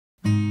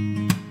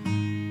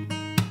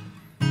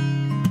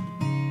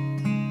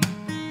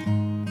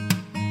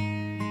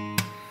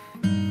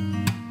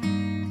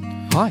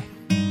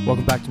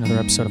Welcome back to another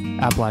episode of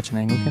Appalachian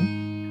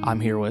Anglican. I'm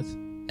here with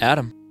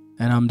Adam.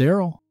 And I'm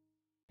Daryl.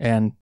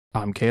 And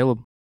I'm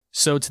Caleb.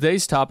 So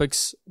today's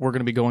topics we're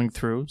going to be going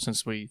through,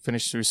 since we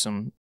finished through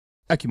some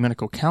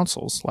ecumenical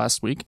councils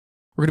last week,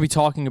 we're going to be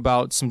talking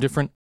about some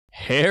different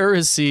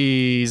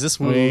heresies this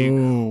week.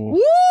 Ooh.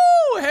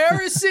 Woo!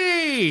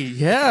 Heresy!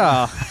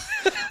 Yeah.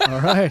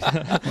 All right.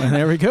 Well,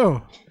 there we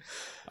go.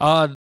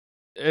 And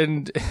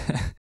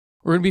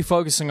we're going to be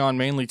focusing on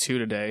mainly two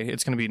today.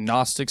 It's going to be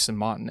Gnostics and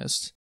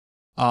Montanists.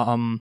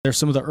 They're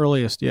some of the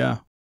earliest, yeah.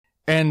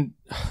 And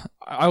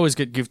I always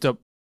get goofed up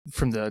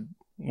from at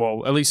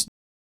least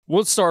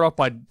we'll start off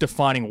by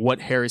defining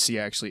what heresy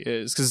actually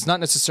is, because it's not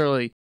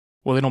necessarily,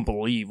 they don't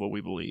believe what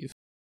we believe.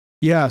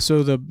 Yeah,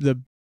 so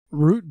the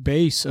root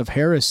base of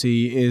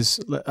heresy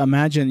is,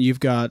 imagine you've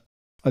got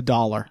a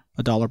dollar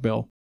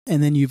bill,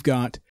 and then you've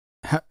got,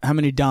 how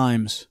many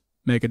dimes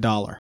make a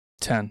dollar?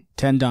 10.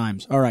 10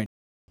 dimes. All right.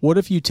 What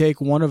if you take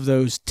one of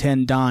those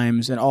 10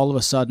 dimes and all of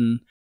a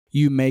sudden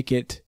you make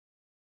it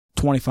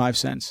 25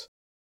 cents?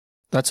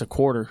 That's a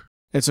quarter.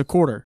 It's a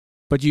quarter.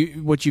 But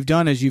what you've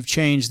done is you've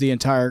changed the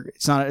entire,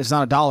 it's not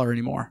a dollar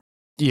anymore.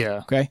 Yeah.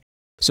 Okay?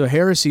 So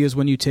heresy is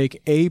when you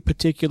take a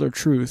particular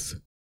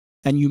truth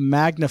and you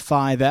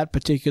magnify that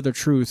particular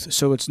truth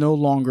so it's no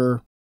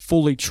longer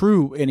fully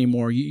true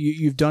anymore.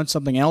 You've done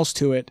something else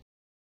to it,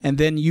 and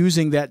then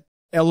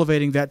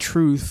elevating that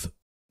truth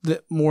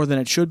more than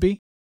it should be.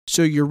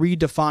 So you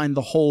redefine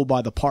the whole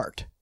by the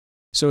part.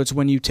 So it's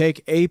when you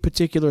take a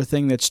particular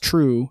thing that's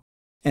true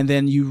and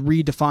then you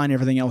redefine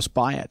everything else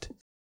by it.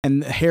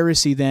 And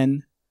heresy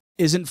then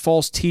isn't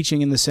false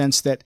teaching in the sense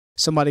that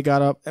somebody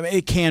got up. I mean,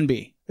 it can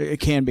be.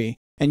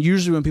 And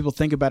usually when people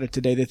think about it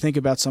today, they think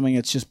about something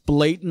that's just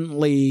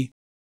blatantly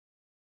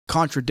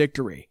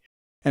contradictory.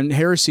 And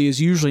heresy is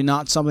usually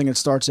not something that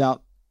starts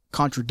out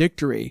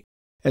contradictory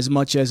as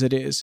much as it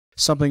is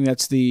something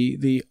that's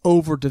the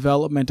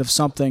overdevelopment of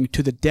something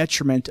to the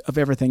detriment of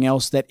everything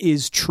else that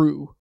is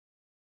true.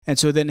 And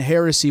so then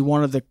heresy,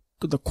 one of the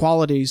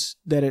qualities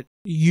that it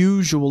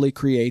usually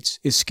creates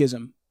is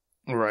schism.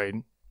 Right.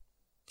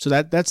 So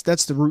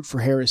that's the root for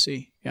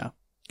heresy. Yeah.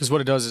 Because what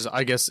it does is,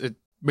 I guess it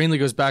mainly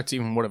goes back to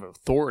even what of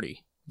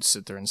authority to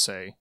sit there and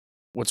say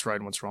what's right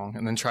and what's wrong,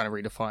 and then trying to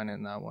redefine it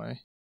in that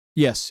way.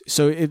 Yes.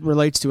 So it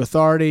relates to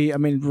authority. I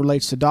mean, it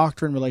relates to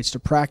doctrine, relates to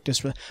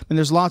practice. I mean,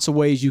 there's lots of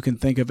ways you can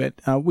think of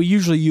it. We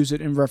usually use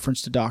it in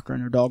reference to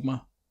doctrine or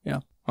dogma.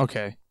 Yeah.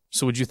 Okay.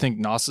 So would you think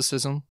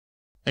Gnosticism,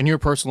 in your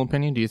personal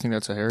opinion, do you think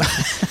that's a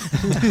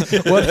heresy?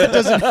 Well, that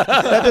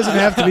doesn't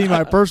have to be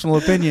my personal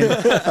opinion.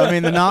 I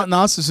mean, the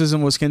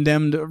Gnosticism was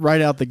condemned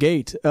right out the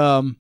gate.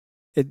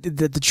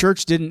 The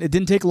church it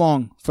didn't take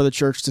long for the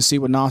church to see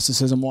what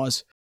Gnosticism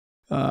was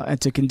and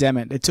to condemn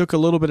it. It took a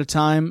little bit of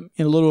time,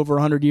 in a little over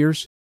 100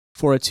 years,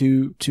 for it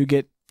to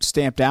get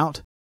stamped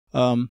out.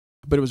 But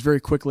it was very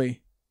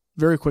quickly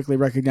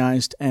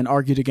recognized and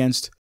argued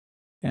against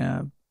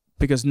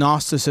because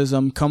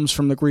Gnosticism comes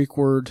from the Greek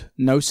word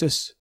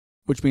gnosis,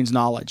 which means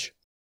knowledge.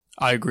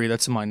 I agree.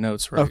 That's in my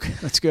notes, right? Okay,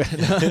 that's good.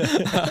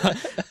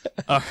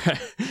 All right.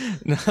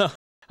 No,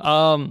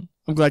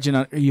 I'm glad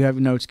you have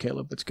notes,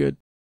 Caleb. That's good.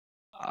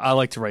 I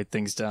like to write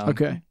things down.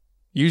 Okay.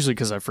 Usually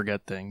because I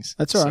forget things.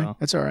 That's all right.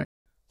 That's all right.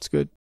 It's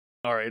good.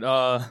 All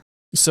right.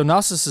 So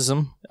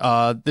Gnosticism,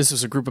 this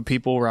was a group of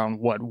people around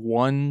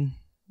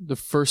the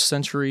first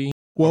century?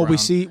 Well, we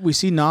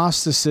see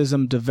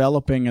Gnosticism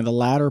developing in the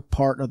latter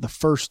part of the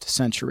first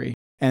century,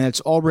 and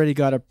it's already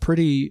got a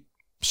pretty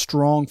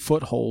strong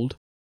foothold,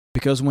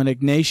 because when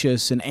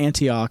Ignatius in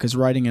Antioch is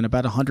writing in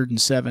about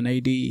 107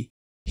 AD, he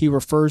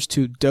refers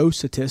to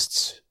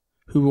Docetists,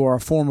 who are a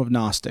form of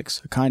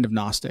Gnostics, a kind of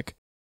Gnostic,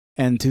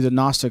 and to the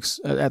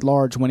Gnostics at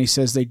large when he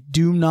says they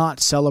do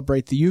not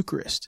celebrate the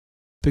Eucharist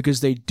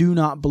because they do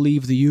not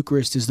believe the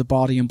Eucharist is the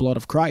body and blood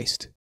of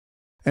Christ.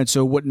 And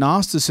so what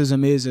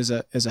Gnosticism is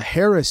as a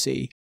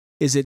heresy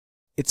is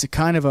it's a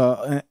kind of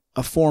a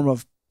form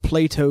of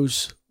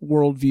Plato's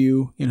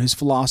worldview, his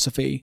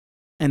philosophy,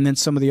 and then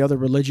some of the other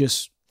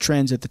religious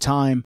trends at the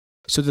time,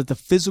 so that the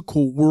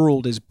physical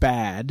world is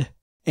bad,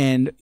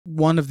 and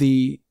and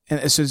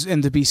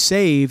to be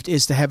saved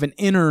is to have an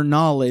inner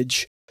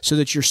knowledge so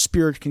that your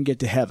spirit can get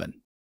to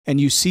heaven.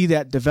 And you see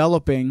that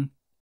developing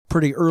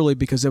pretty early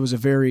because there was a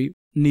very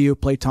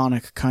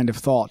Neoplatonic kind of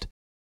thought.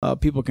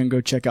 People can go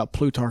check out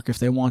Plutarch if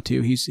they want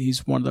to.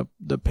 He's one of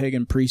the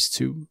pagan priests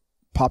who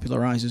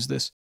popularizes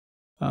this,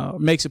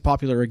 makes it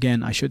popular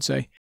again, I should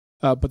say.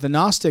 But the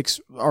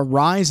Gnostics are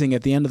rising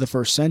at the end of the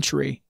first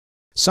century.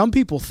 Some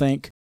people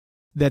think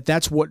that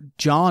that's what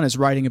John is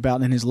writing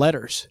about in his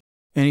letters.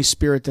 Any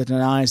spirit that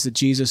denies that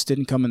Jesus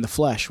didn't come in the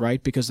flesh,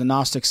 right? Because the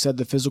Gnostics said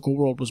the physical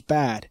world was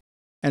bad.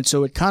 And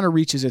so it kind of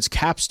reaches its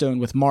capstone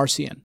with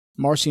Marcion.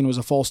 Marcion was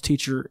a false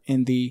teacher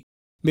in the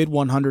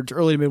mid-100s,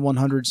 early to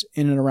mid-100s,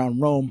 in and around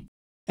Rome.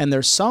 And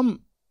there's some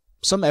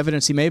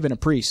evidence he may have been a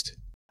priest.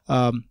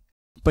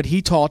 But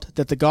he taught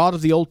that the God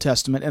of the Old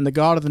Testament and the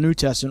God of the New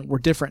Testament were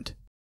different.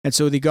 And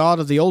so the God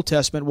of the Old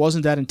Testament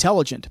wasn't that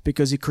intelligent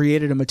because he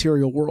created a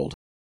material world.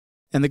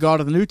 And the God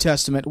of the New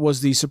Testament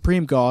was the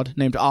supreme God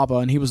named Abba,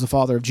 and he was the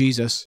father of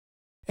Jesus.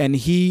 And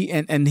he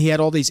had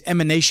all these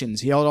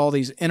emanations. He had all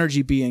these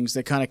energy beings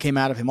that kind of came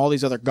out of him, all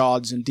these other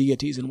gods and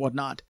deities and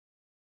whatnot.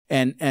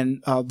 And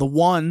the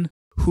one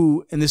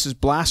who, and this is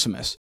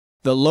blasphemous,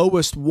 the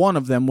lowest one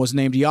of them was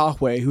named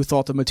Yahweh, who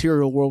thought the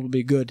material world would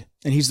be good.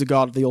 And he's the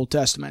God of the Old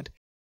Testament.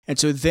 And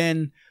so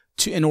then,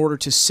 in order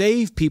to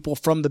save people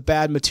from the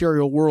bad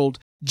material world,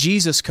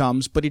 Jesus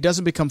comes, but he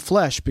doesn't become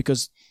flesh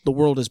because the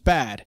world is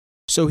bad.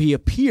 So he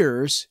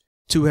appears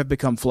to have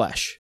become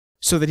flesh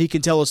so that he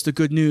can tell us the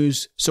good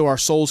news so our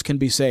souls can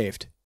be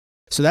saved.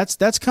 So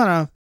that's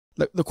kind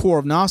of the core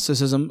of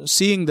Gnosticism,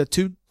 seeing the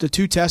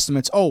two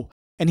testaments. Oh,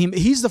 and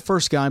he's the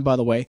first guy, by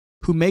the way,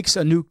 who makes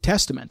a New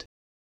Testament.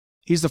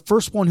 He's the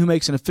first one who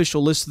makes an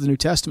official list of the New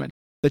Testament.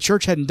 The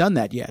church hadn't done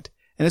that yet.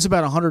 And it's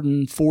about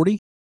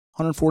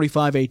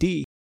 145 AD.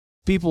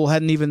 People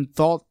hadn't even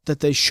thought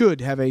that they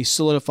should have a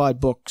solidified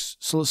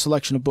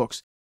selection of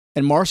books.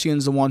 And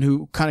Marcion's the one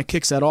who kind of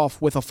kicks that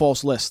off with a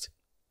false list.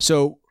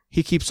 So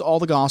he keeps all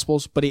the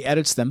Gospels, but he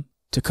edits them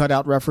to cut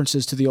out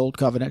references to the Old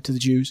Covenant, to the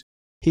Jews.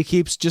 He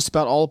keeps just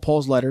about all of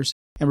Paul's letters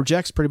and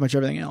rejects pretty much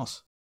everything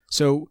else.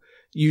 So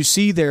you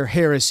see their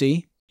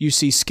heresy, you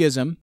see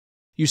schism,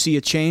 you see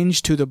a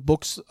change to the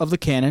books of the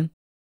canon,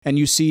 and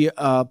you see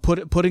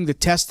putting the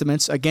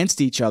testaments against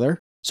each other,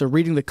 so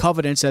reading the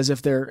covenants as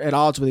if they're at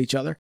odds with each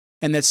other,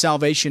 and that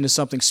salvation is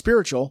something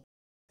spiritual,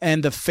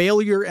 and the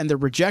failure and the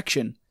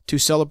rejection to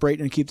celebrate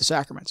and keep the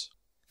sacraments.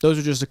 Those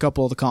are just a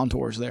couple of the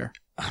contours there.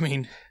 I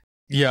mean,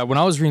 yeah, when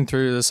I was reading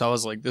through this, I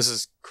was like, this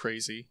is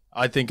crazy.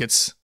 I think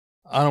it's,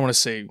 I don't want to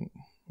say,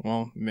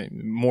 well,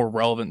 more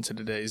relevant to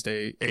today's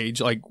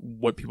age, like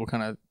what people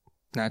kind of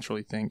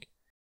naturally think.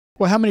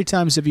 Well, how many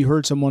times have you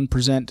heard someone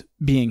present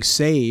being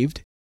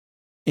saved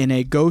in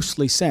a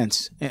ghostly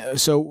sense?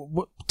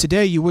 So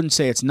today you wouldn't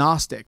say it's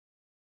Gnostic.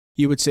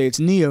 You would say it's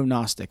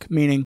neo-Gnostic,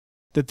 meaning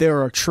that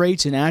there are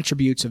traits and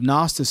attributes of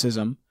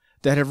Gnosticism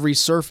that have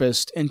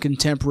resurfaced in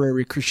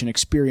contemporary Christian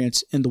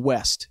experience in the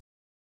West.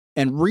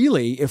 And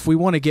really, if we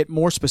want to get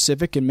more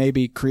specific and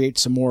maybe create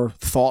some more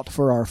thought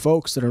for our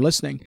folks that are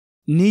listening,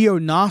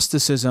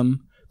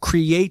 neo-Gnosticism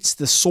creates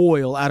the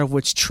soil out of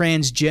which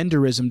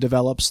transgenderism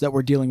develops that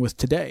we're dealing with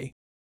today.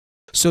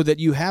 So that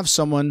you have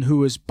someone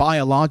who is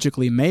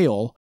biologically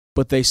male,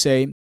 but they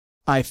say,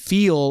 I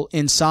feel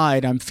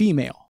inside I'm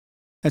female.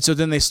 And so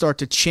then they start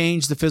to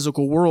change the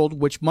physical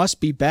world, which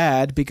must be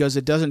bad because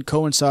it doesn't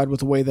coincide with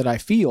the way that I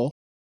feel.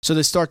 So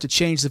they start to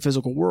change the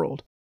physical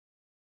world.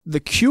 The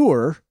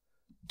cure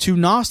to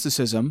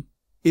Gnosticism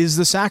is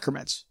the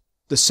sacraments,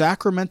 the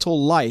sacramental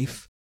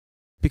life,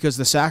 because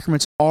the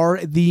sacraments are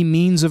the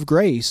means of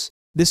grace.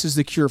 This is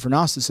the cure for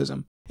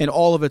Gnosticism in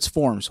all of its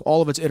forms,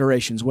 all of its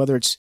iterations, whether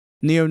it's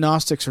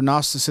neo-Gnostics or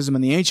Gnosticism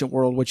in the ancient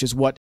world, which is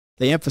what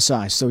they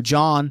emphasize. So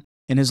John,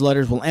 in his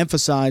letters, will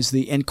emphasize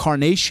the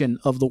incarnation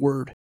of the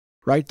Word,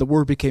 right? The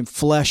Word became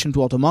flesh and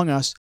dwelt among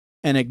us.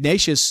 And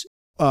Ignatius,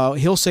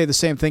 he'll say the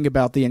same thing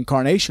about the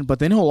incarnation, but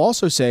then he'll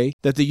also say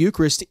that the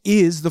Eucharist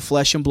is the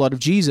flesh and blood of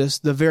Jesus,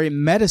 the very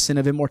medicine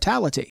of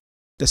immortality.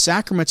 The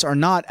sacraments are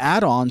not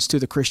add-ons to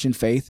the Christian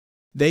faith.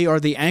 They are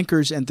the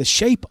anchors and the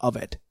shape of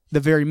it, the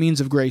very means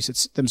of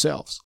grace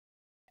themselves.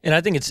 And I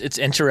think it's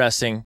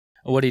interesting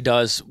what he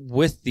does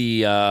with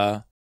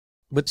the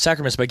with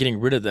sacraments by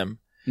getting rid of them.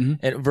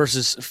 Mm-hmm. And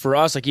versus for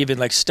us, like even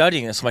like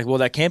studying this, I'm like, well,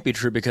 that can't be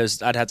true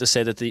because I'd have to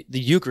say that the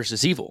Eucharist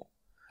is evil,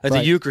 that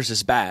the Eucharist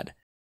is bad.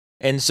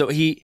 And so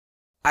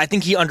I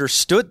think he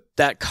understood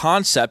that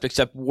concept,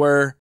 except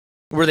where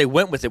they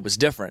went with it was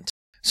different.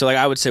 So like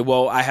I would say,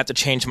 well, I have to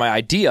change my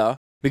idea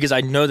because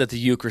I know that the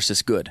Eucharist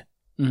is good.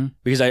 Mm-hmm.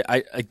 Because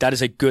I that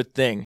is a good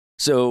thing.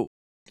 So,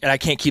 and I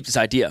can't keep this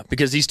idea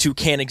because these two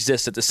can't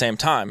exist at the same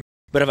time.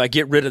 But if I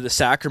get rid of the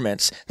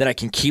sacraments, then I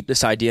can keep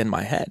this idea in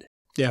my head.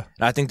 Yeah.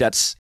 And I think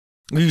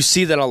you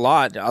see that a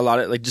lot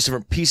of like just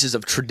different pieces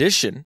of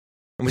tradition.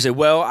 And we say,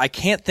 well, I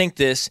can't think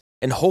this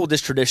and hold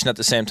this tradition at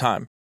the same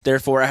time.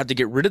 Therefore, I have to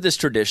get rid of this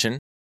tradition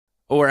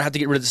or I have to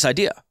get rid of this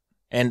idea.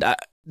 And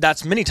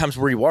that's many times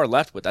where you are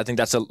left with. I think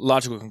that's a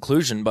logical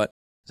conclusion, but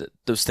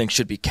those things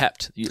should be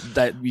kept.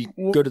 We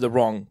go to the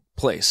wrong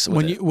place.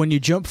 When you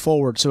jump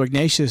forward, so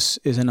Ignatius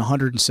is in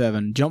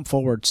 107, jump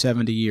forward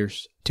 70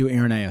 years to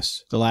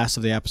Irenaeus, the last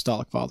of the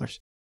Apostolic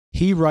Fathers.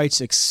 He writes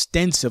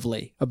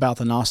extensively about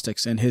the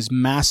Gnostics in his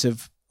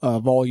massive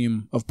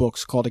volume of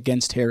books called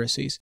Against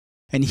Heresies.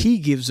 And he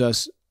gives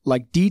us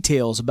like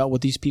details about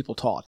what these people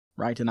taught,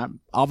 right? And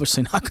I'm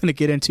obviously not going to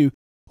get into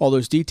all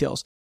those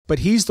details, but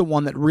he's the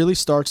one that really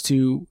starts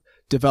to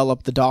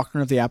develop the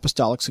doctrine of the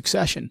apostolic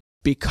succession,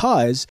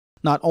 because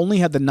not only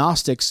had the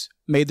Gnostics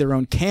made their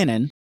own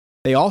canon,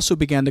 they also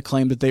began to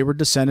claim that they were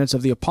descendants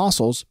of the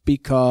apostles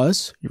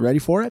because, you ready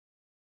for it?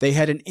 They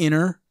had an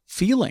inner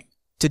feeling.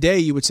 Today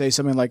you would say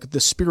something like, the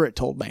Spirit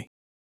told me.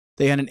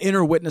 They had an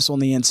inner witness on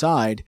the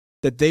inside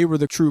that they were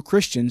the true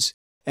Christians,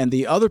 and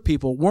the other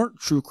people weren't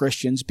true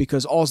Christians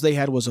because all they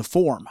had was a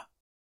form.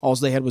 All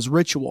they had was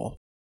ritual,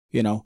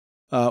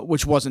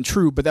 which wasn't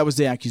true, but that was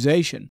the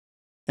accusation.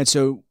 And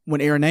so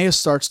when Irenaeus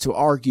starts to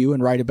argue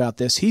and write about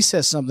this, he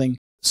says something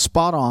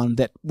spot on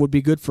that would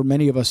be good for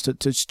many of us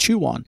to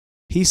chew on.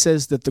 he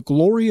says that the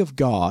glory of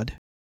God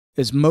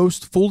is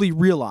most fully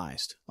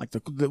realized. Like,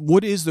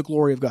 what is the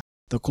glory of God?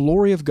 The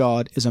glory of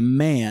God is a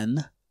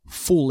man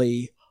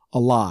fully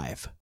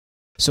alive.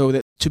 So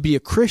that to be a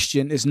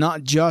Christian is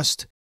not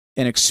just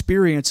an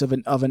experience of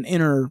an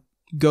inner,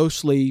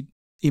 ghostly,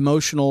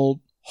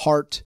 emotional,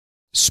 heart,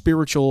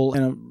 spiritual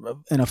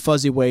in a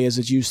fuzzy way as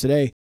it's used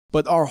today,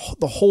 but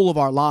the whole of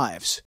our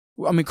lives.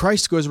 I mean,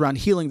 Christ goes around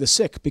healing the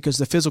sick because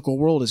the physical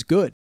world is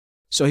good.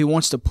 So he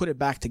wants to put it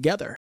back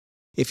together.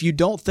 If you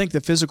don't think the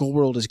physical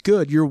world is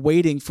good, you're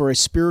waiting for a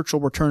spiritual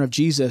return of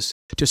Jesus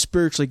to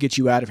spiritually get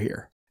you out of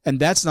here. And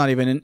that's not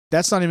even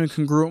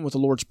congruent with the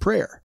Lord's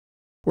Prayer,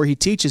 where he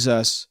teaches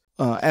us,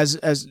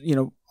 as you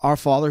know, our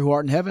Father who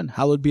art in heaven,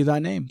 hallowed be thy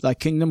name. Thy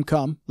kingdom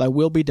come, thy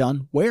will be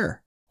done.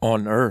 Where?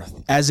 On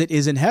earth. As it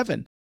is in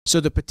heaven. So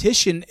the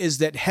petition is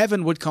that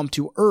heaven would come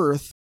to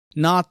earth,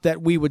 not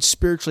that we would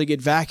spiritually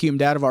get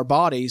vacuumed out of our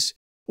bodies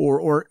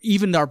or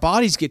even our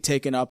bodies get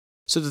taken up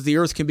so that the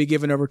earth can be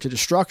given over to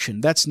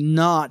destruction. That's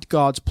not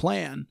God's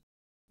plan.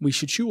 We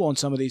should chew on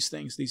some of these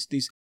things,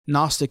 these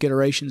Gnostic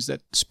iterations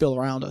that spill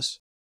around us,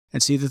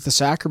 and see that the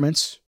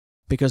sacraments,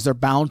 because they're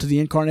bound to the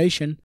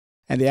incarnation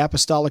and the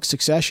apostolic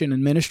succession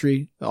and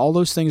ministry, all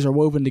those things are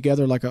woven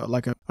together like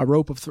a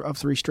rope of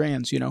three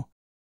strands, you know.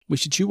 We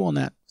should chew on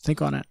that,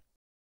 think on it.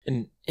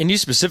 And you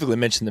specifically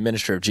mentioned the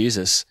ministry of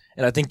Jesus.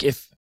 And I think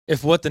if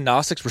what the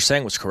Gnostics were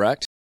saying was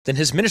correct, then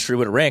his ministry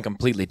would have ran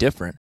completely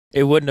different.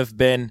 It wouldn't have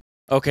been,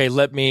 okay,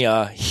 let me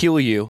heal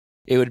you.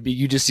 It would be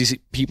you just see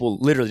people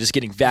literally just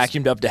getting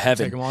vacuumed up to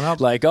heaven. Take them on up.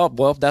 Like, oh,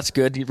 well, that's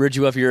good. You rid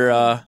you of your,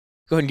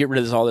 go ahead and get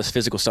rid of all this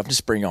physical stuff.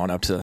 Just bring you on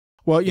up to.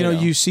 Well, you know,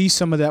 you see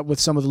some of that with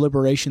some of the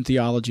liberation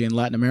theology in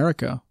Latin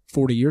America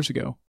 40 years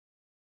ago.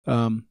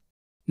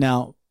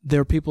 Now,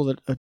 there are people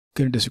that are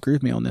going to disagree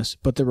with me on this,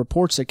 but the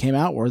reports that came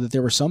out were that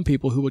there were some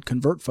people who would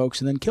convert folks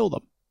and then kill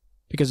them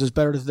because it's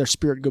better that their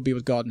spirit go be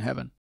with God in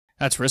heaven.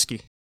 That's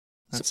risky.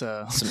 That's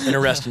some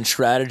interesting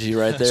strategy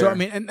right there. So, I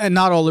mean, and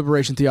not all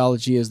liberation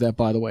theology is that,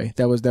 by the way.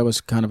 That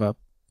was kind of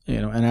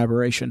an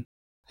aberration.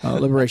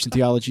 Liberation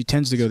theology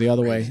tends to go the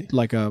other way,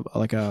 like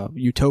a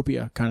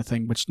utopia kind of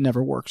thing, which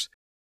never works.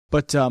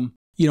 But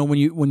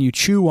when you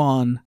chew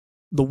on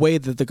the way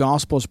that the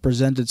gospel is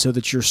presented so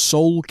that your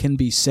soul can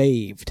be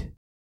saved,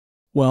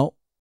 well,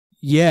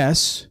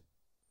 yes,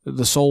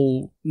 the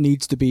soul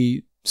needs to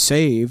be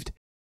saved,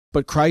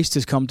 but Christ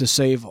has come to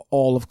save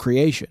all of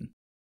creation.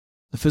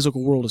 The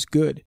physical world is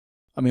good.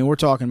 I mean, we're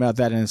talking about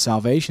that in a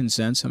salvation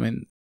sense. I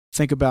mean,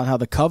 think about how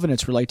the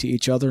covenants relate to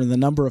each other and the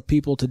number of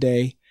people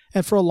today,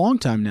 and for a long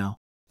time now,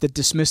 that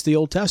dismiss the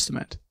Old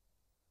Testament.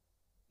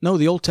 No,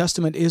 the Old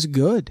Testament is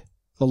good.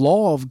 The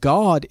law of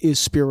God is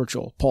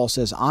spiritual. Paul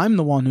says, I'm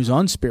the one who's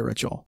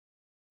unspiritual.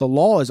 The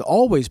law has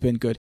always been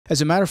good.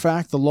 As a matter of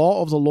fact, the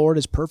law of the Lord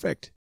is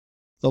perfect.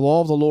 The law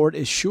of the Lord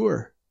is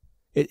sure.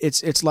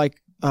 It's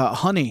like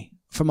honey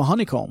from a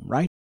honeycomb,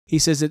 right? He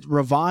says it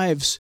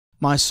revives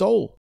my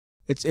soul.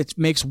 It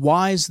makes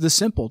wise the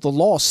simple. The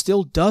law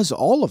still does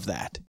all of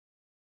that.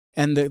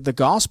 And the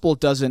gospel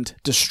doesn't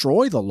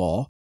destroy the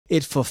law.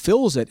 It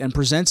fulfills it and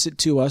presents it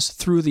to us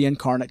through the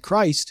incarnate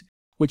Christ,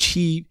 which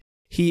he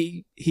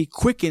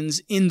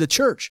quickens in the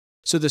church.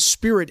 So the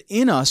Spirit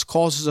in us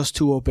causes us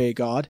to obey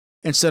God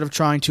instead of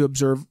trying to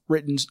observe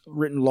written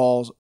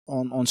laws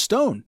on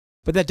stone.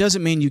 But that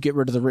doesn't mean you get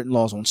rid of the written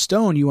laws on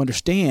stone. You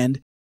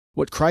understand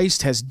what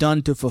Christ has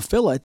done to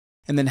fulfill it,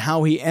 and then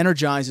how he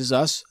energizes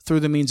us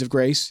through the means of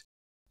grace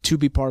to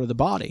be part of the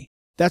body.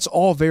 That's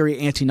all very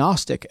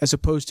anti-Gnostic, as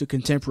opposed to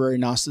contemporary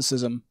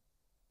Gnosticism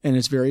in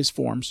its various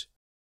forms.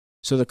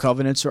 So the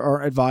covenants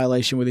are at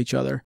violation with each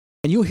other.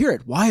 And you'll hear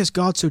it. Why is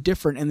God so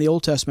different in the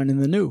Old Testament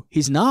and the New?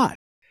 He's not.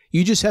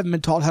 You just haven't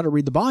been taught how to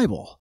read the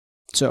Bible.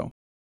 So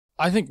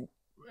I think,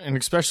 and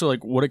especially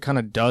like what it kind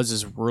of does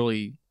is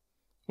really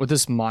with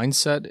this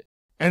mindset.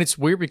 And it's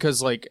weird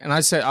because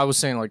I was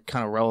saying like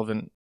kind of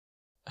relevant,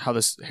 how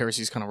this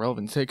heresy is kind of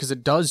relevant today, because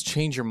it does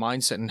change your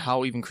mindset and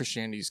how even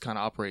Christianity is kind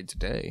of operated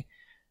today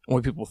and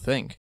what people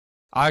think.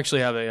 I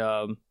actually have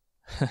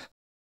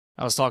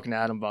I was talking to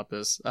Adam about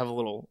this. I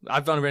found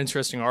a very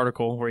interesting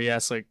article where he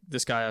asked,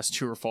 this guy asked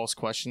true or false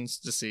questions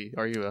to see,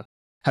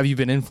 have you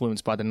been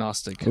influenced by the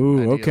Gnostic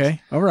Ooh, ideas?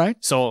 Okay. All right.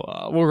 So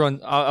we'll run,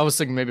 I was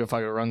thinking maybe if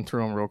I could run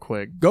through them real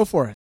quick. Go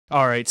for it.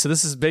 All right. So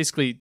this is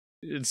basically,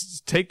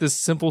 take this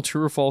simple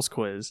true or false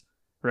quiz.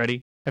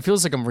 Ready? It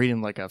feels like I'm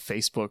reading like a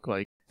Facebook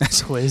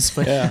quiz,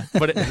 but yeah.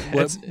 But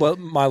what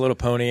My Little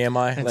Pony am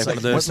I? Like one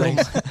of those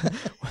things.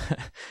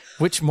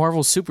 Which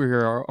Marvel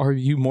superhero are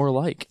you more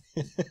like?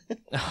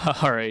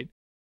 All right.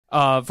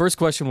 First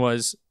question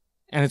was,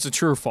 and it's a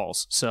true or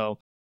false. So,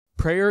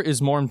 prayer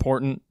is more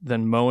important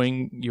than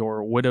mowing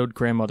your widowed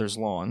grandmother's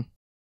lawn.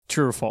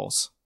 True or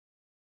false?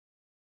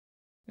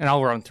 And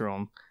I'll run through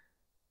them.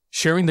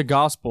 Sharing the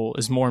gospel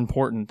is more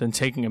important than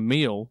taking a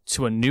meal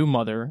to a new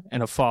mother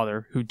and a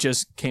father who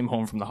just came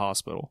home from the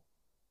hospital.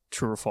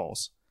 True or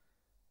false?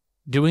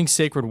 Doing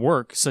sacred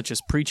work, such as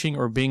preaching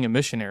or being a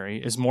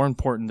missionary, is more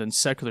important than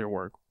secular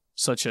work,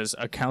 such as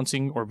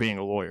accounting or being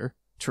a lawyer.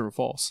 True or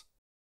false?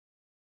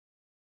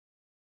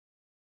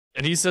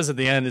 And he says at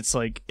the end, it's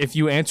like, if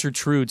you answer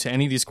true to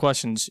any of these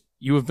questions,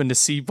 you have been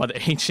deceived by the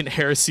ancient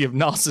heresy of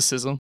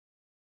Gnosticism.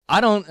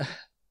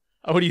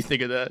 What do you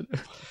think of that?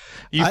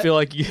 You feel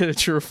like you hit a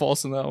true or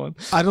false in that one?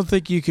 I don't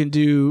think you can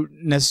do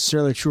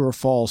necessarily true or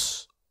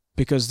false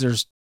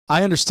because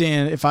I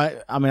understand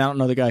I don't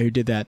know the guy who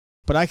did that,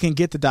 but I can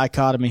get the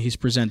dichotomy he's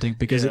presenting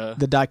because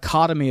the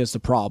dichotomy is the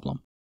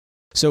problem.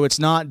 So it's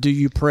not do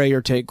you pray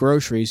or take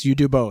groceries, you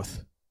do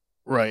both.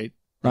 Right?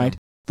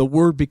 The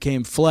Word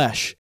became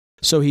flesh.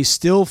 So he's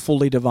still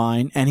fully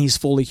divine and he's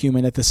fully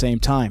human at the same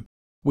time.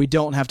 We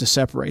don't have to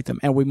separate them,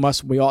 and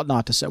we ought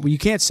not to separate. You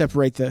can't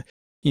separate the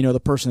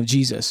person of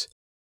Jesus.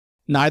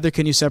 Neither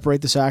can you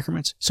separate the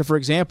sacraments. So, for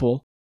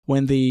example,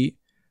 when the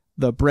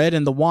bread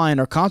and the wine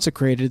are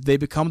consecrated, they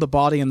become the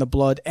body and the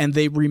blood, and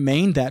they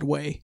remain that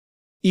way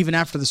even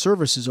after the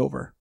service is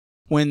over.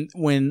 When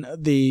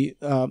the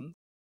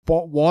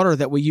water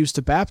that we use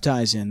to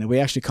baptize in, that we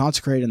actually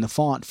consecrate in the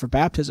font for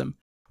baptism,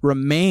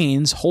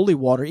 remains holy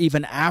water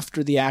even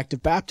after the act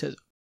of baptism.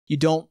 You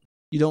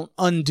don't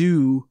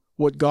undo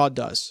what God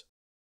does.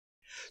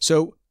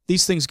 So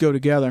these things go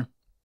together.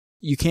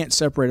 You can't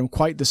separate them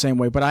quite the same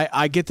way, but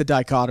I get the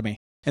dichotomy,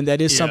 and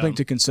that is something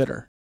to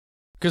consider.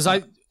 Because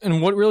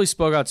and what really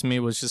spoke out to me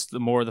was just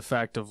the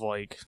fact of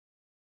like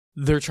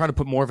they're trying to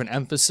put more of an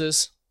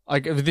emphasis.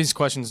 Like these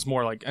questions is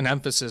more like an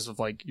emphasis of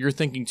like you're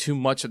thinking too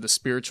much of the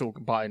spiritual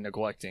by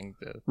neglecting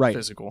the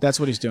physical. That's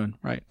what he's doing,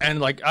 right? And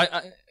like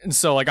and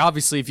so like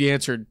obviously if you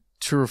answered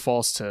true or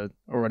false to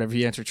or whatever,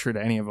 you answered true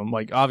to any of them.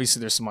 Like obviously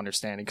there's some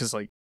understanding because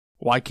like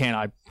why can't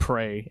I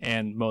pray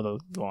and mow the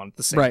lawn at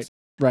the same time?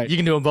 Right. You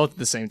can do them both at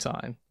the same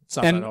time. It's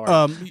not that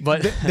hard.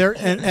 But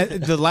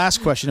and the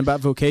last question about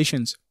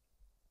vocations,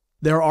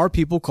 there are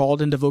people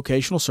called into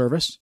vocational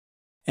service,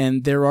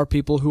 and there are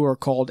people who are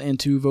called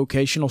into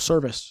vocational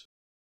service.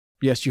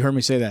 Yes, you heard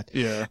me say that.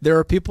 Yeah. There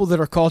are people that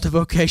are called to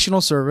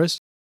vocational service,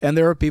 and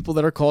there are people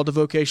that are called to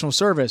vocational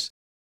service.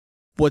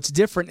 What's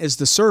different is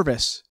the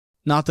service,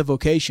 not the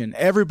vocation.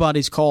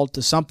 Everybody's called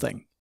to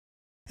something.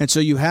 And so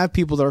you have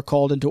people that are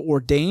called into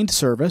ordained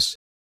service.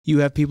 You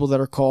have people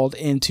that are called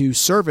into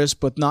service,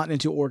 but not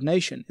into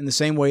ordination. In the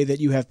same way that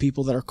you have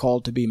people that are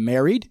called to be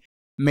married.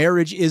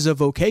 Marriage is a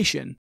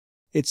vocation.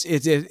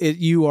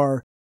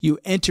 You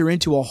enter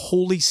into a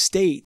holy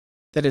state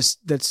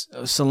that's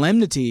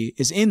solemnity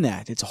is in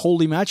that. It's a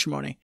holy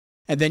matrimony.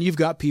 And then you've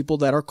got people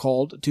that are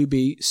called to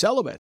be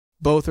celibate.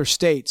 Both are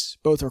states,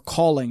 both are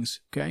callings,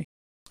 okay?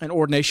 And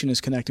ordination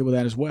is connected with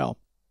that as well,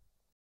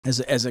 as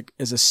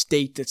a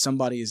state that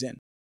somebody is in.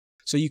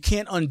 So you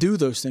can't undo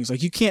those things.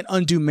 Like you can't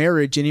undo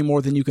marriage any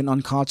more than you can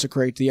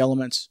unconsecrate the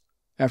elements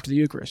after the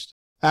Eucharist.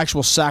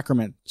 Actual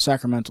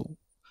sacramental.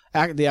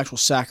 The actual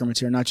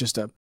sacraments here, not just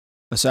a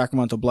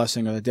sacramental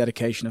blessing or the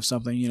dedication of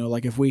something. You know,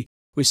 like if we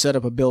set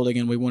up a building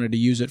and we wanted to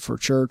use it for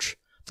church,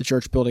 the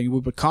church building, we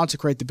would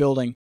consecrate the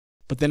building,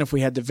 but then if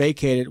we had to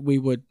vacate it, we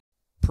would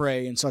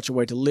pray in such a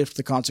way to lift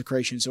the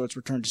consecration so it's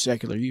returned to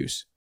secular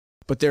use.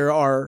 But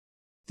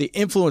the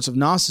influence of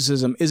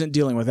Gnosticism isn't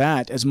dealing with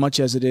that as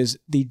much as it is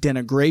the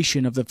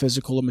denigration of the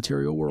physical and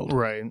material world.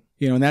 Right.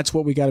 You know, and that's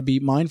what we got to be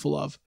mindful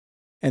of.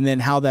 And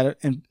then how that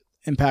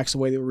impacts the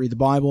way that we read the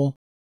Bible,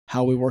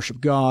 how we worship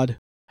God,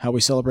 how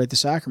we celebrate the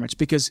sacraments.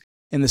 Because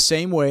in the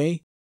same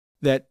way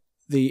that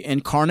the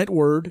incarnate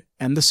Word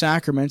and the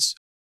sacraments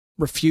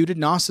refuted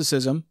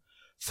Gnosticism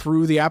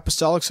through the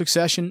apostolic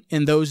succession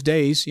in those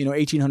days,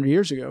 1,800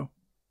 years ago,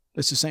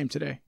 it's the same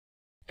today.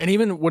 And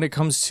even when it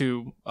comes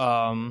to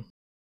a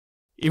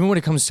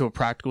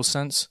practical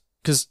sense,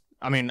 because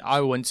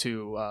I went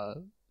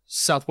to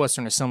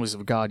Southwestern Assemblies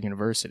of God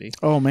University.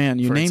 Oh man,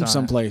 you named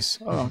someplace.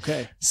 Oh,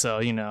 okay. So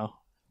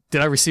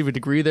did I receive a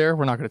degree there?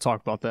 We're not going to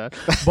talk about that.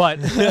 But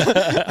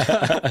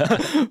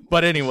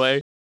but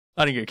anyway,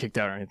 I didn't get kicked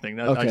out or anything.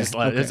 Okay.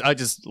 I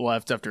just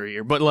left after a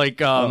year. But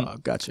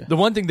gotcha. The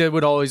one thing that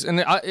would always, and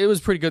it was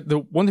pretty good. The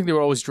one thing they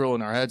would always drill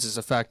in our heads is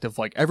the fact of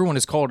like everyone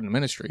is called into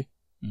ministry.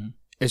 Mm-hmm.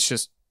 It's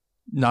just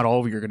not all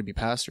of you are going to be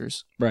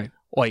pastors, right?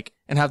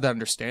 And have that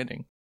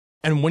understanding.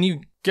 And when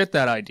you get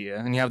that idea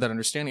and you have that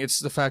understanding, it's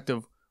the fact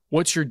of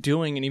what you're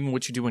doing and even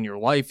what you do in your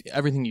life,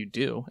 everything you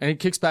do, and it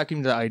kicks back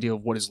into the idea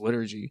of what is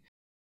liturgy.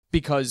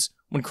 Because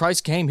when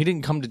Christ came, he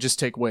didn't come to just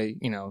take away,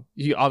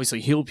 he obviously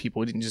healed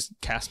people. He didn't just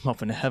cast them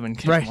up into heaven.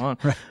 Right.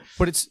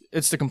 But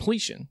it's the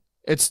completion.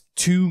 It's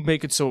to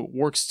make it so it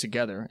works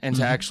together and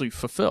to actually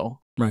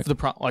fulfill. Right.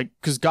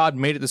 Because God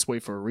made it this way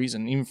for a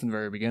reason, even from the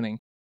very beginning.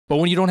 But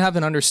when you don't have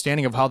an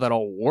understanding of how that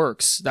all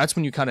works, that's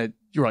when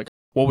you're like,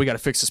 well, we got to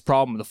fix this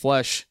problem of the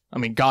flesh.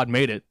 God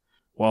made it.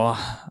 Well,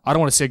 I don't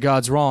want to say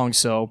God's wrong,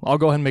 so I'll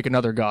go ahead and make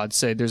another God.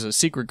 Say there's a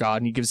secret God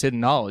and he gives hidden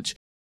knowledge.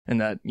 And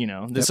that,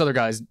 this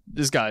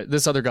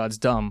other God's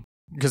dumb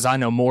because I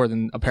know more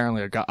than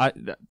apparently a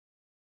God.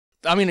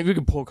 We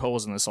could poke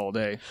holes in this all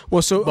day.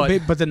 Well,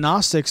 but the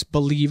Gnostics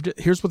believed,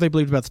 here's what they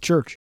believed about the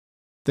church.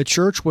 The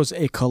church was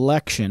a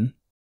collection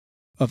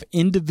of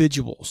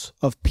individuals,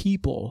 of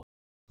people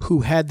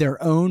who had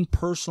their own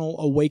personal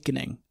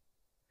awakening.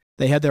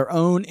 They had their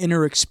own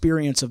inner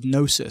experience of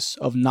gnosis,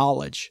 of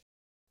knowledge.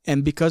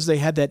 And because they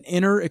had that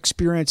inner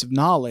experience of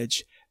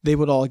knowledge, they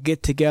would all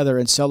get together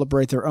and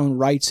celebrate their own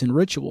rites and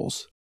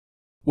rituals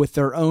with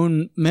their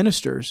own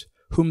ministers,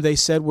 whom they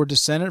said were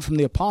descended from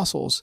the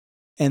apostles,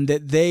 and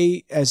that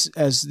they, as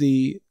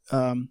the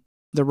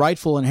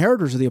rightful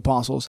inheritors of the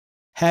apostles,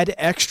 had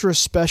extra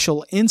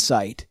special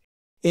insight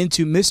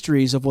into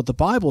mysteries of what the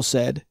Bible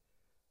said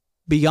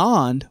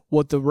beyond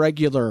what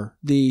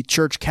the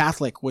Church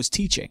Catholic was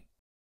teaching.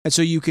 And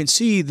so you can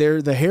see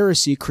there the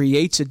heresy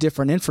creates a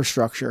different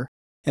infrastructure,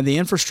 and the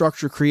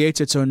infrastructure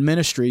creates its own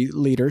ministry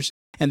leaders,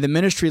 and the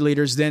ministry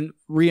leaders then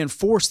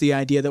reinforce the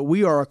idea that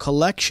we are a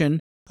collection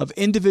of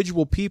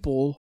individual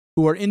people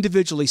who are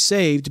individually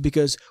saved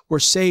because we're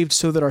saved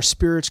so that our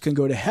spirits can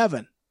go to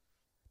heaven.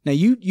 Now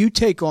you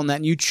take on that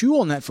and you chew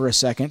on that for a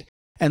second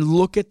and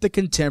look at the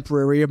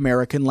contemporary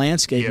American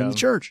landscape in the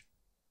church.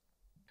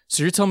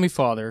 So you're telling me,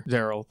 Father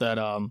Daryl, that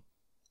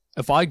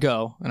if I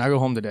go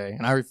home today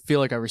and I feel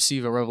like I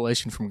receive a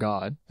revelation from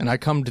God and I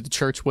come to the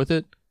church with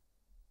it,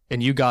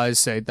 and you guys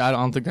say, I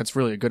don't think that's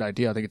really a good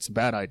idea, I think it's a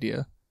bad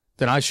idea,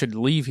 then I should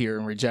leave here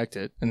and reject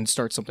it and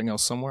start something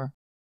else somewhere?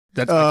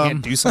 I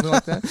can't do something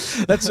like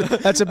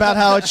that? That's about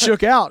how it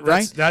shook out,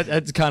 right?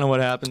 That's kind of what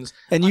happens.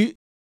 And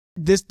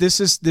this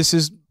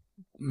is,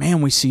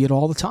 man, we see it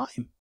all the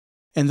time.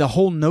 And the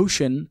whole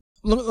notion,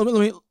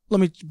 let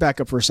me back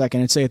up for a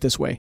second and say it this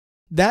way.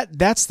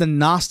 That's the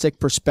Gnostic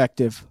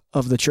perspective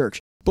of the church.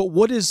 But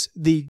what is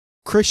the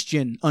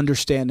Christian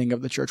understanding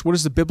of the church? What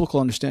is the biblical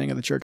understanding of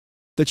the church?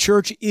 The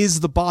church is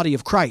the body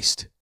of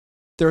Christ.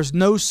 There's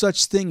no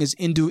such thing as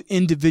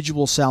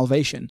individual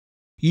salvation.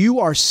 You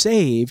are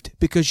saved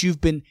because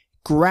you've been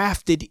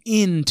grafted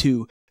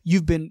into,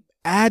 you've been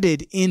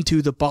added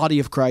into the body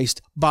of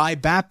Christ by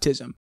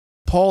baptism.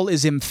 Paul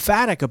is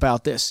emphatic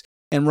about this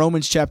in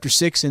Romans chapter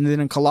 6 and then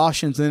in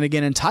Colossians and then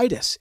again in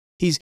Titus.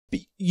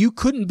 You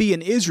couldn't be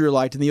an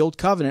Israelite in the Old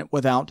Covenant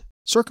without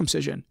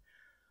circumcision.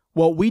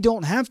 Well, we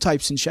don't have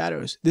types and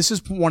shadows. This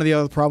is one of the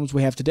other problems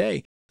we have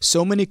today.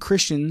 So many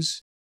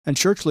Christians and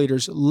church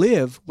leaders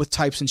live with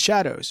types and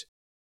shadows.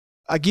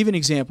 I'll give you an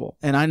example,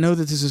 and I know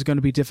that this is going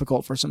to be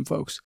difficult for some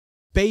folks.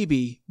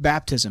 Baby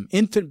baptism,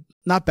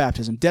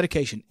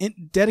 dedication,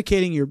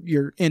 dedicating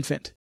your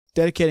infant,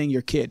 dedicating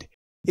your kid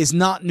is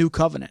not new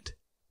covenant.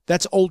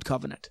 That's old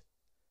covenant.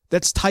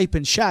 That's type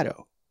and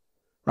shadow,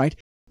 right?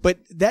 But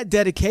that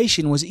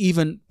dedication was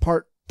even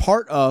part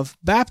of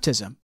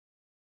baptism.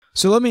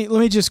 So let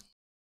me just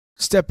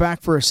step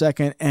back for a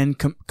second and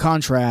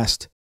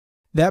contrast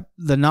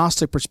the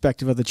Gnostic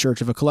perspective of the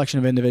church, of a collection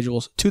of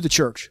individuals, to the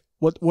church.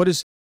 What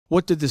does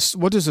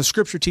the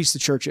Scripture teach the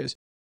church is?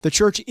 The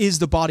church is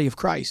the body of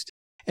Christ,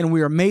 and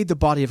we are made the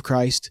body of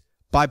Christ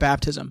by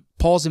baptism.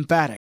 Paul's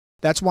emphatic.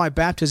 That's why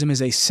baptism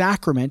is a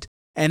sacrament,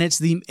 and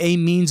it's a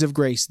means of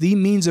grace. The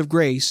means of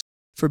grace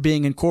for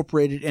being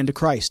incorporated into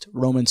Christ.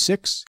 Romans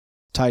 6,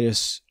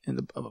 Titus, in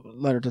the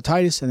letter to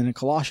Titus, and then in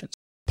Colossians.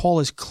 Paul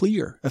is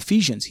clear.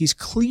 Ephesians, he's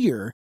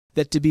clear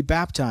that to be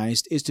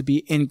baptized is to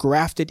be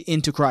engrafted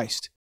into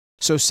Christ.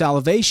 So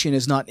salvation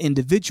is not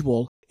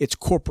individual, it's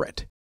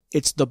corporate.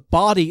 It's the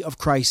body of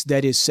Christ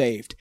that is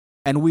saved.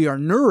 And we are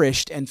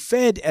nourished and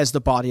fed as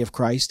the body of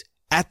Christ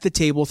at the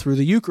table through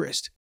the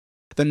Eucharist.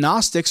 The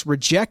Gnostics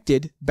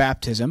rejected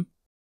baptism,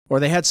 or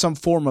they had some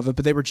form of it,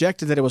 but they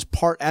rejected that it was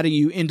part adding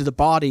you into the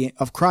body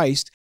of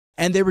Christ,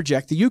 and they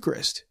reject the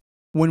Eucharist.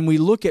 When we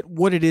look at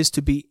what it is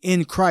to be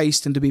in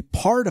Christ and to be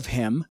part of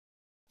Him,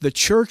 the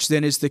church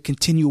then is the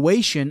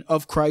continuation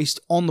of Christ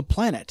on the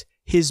planet,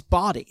 His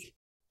body.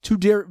 Two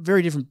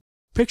very different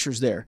pictures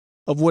there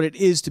of what it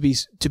is to be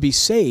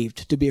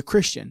saved, to be a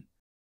Christian.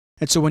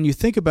 And so when you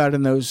think about it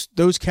in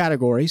those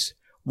categories,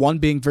 one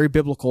being very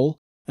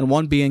biblical and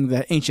one being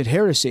the ancient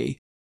heresy,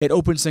 it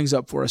opens things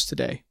up for us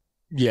today.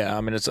 Yeah,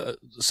 I mean, it's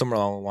somewhere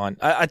along the line.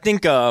 I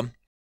think the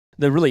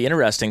really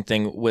interesting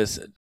thing with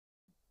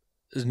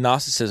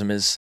Gnosticism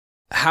is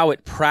how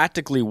it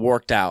practically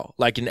worked out,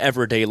 like in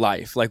everyday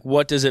life. Like,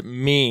 what does it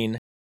mean?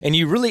 And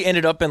you really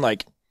ended up in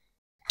like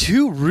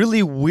two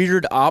really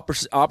weird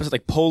opposite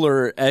like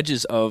polar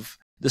edges of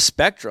the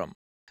spectrum.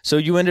 So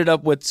you ended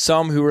up with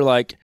some who were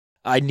like,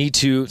 I need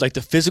to, like,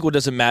 the physical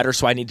doesn't matter,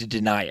 so I need to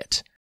deny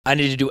it. I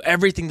need to do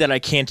everything that I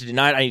can to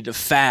deny it. I need to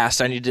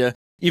fast. I need to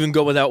even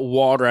go without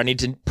water. I need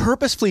to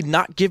purposefully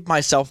not give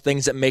myself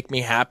things that make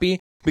me happy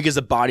because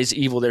the body's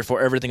evil,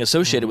 therefore everything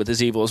associated with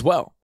is evil as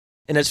well.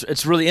 And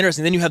it's really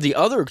interesting. Then you have the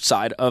other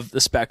side of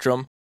the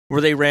spectrum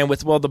where they ran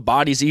with, well, the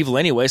body's evil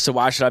anyway, so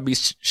why should I be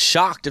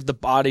shocked if the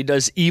body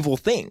does evil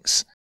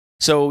things?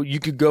 So you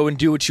could go and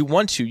do what you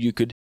want to. You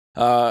could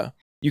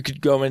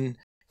go and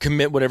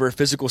commit whatever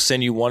physical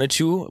sin you wanted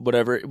to,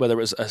 whether it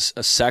was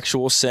a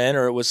sexual sin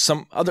or it was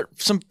some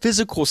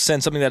physical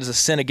sin, something that is a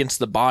sin against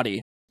the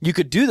body. You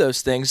could do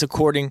those things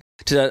according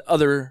to that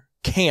other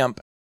camp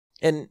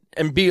and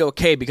be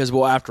okay because,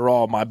 well, after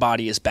all, my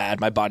body is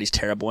bad, my body's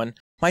terrible, and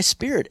my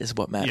spirit is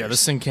what matters. Yeah, the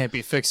sin can't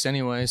be fixed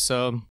anyway,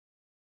 so...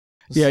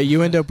 Yeah,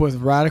 you end up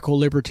with radical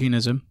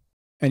libertinism,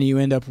 and you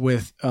end up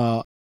with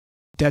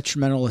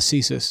detrimental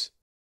ascesis.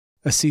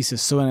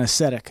 So an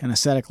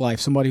ascetic life,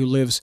 somebody who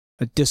lives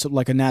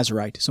like a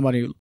Nazarite.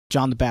 Somebody,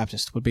 John the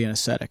Baptist would be an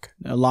ascetic.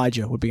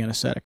 Elijah would be an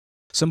ascetic.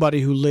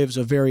 Somebody who lives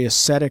a very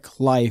ascetic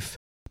life,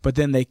 but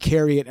then they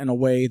carry it in a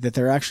way that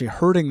they're actually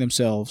hurting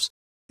themselves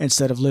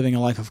instead of living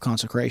a life of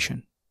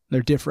consecration.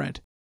 They're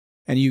different.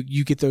 And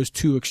you get those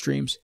two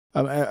extremes.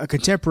 A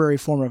contemporary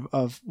form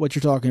of what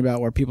you're talking about,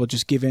 where people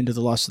just give in to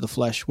the lust of the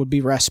flesh, would be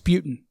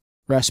Rasputin.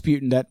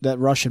 Rasputin, that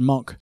Russian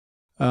monk.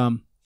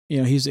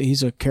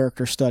 He's a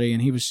character study,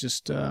 and he was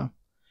just,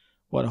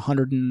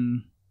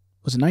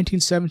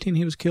 1917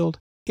 he was killed?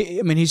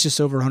 He's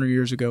just over 100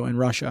 years ago in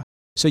Russia.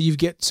 So you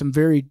get some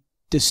very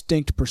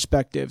distinct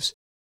perspectives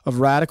of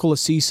radical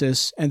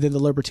ascesis and then the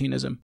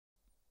libertinism.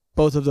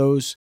 Both of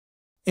those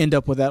end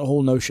up with that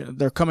whole notion.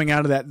 They're coming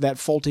out of that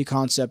faulty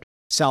concept.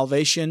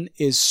 Salvation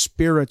is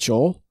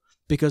spiritual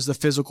because the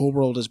physical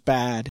world is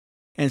bad.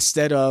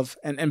 Instead of,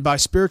 and by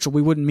spiritual,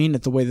 we wouldn't mean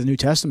it the way the New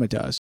Testament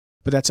does,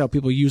 but that's how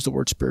people use the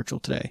word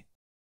spiritual today.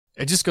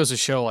 It just goes to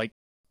show, like,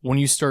 when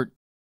you start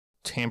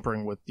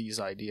tampering with these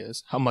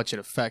ideas, how much it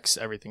affects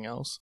everything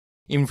else,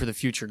 even for the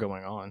future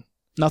going on.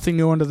 Nothing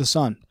new under the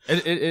sun.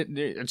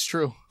 It's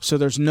true. So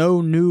there's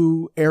no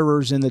new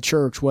errors in the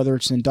church, whether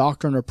it's in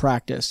doctrine or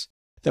practice,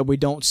 that we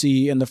don't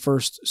see in the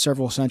first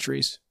several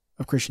centuries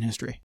of Christian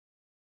history.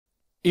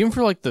 Even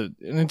for and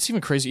it's even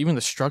crazy, even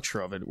the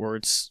structure of it,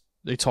 where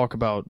they talk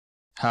about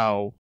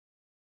how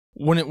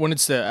when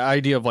it's the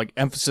idea of like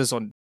emphasis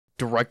on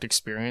direct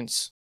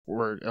experience,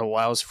 where it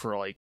allows for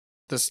like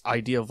this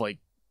idea of like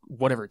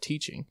whatever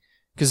teaching,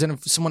 because then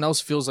if someone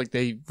else feels like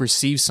they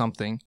receive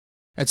something,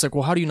 it's like,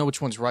 well, how do you know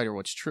which one's right or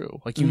what's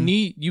true? Like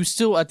you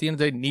still at the end of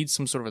the day need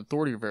some sort of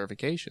authority or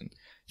verification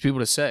to be able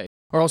to say,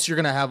 or else you're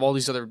gonna have all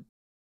these other.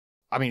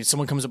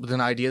 Someone comes up with an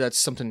idea that's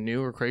something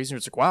new or crazy, and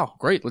it's like, wow,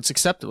 great, let's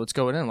accept it, let's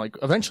go in. Like,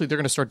 eventually they're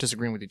going to start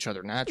disagreeing with each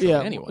other naturally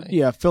anyway.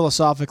 Yeah,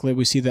 philosophically,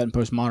 we see that in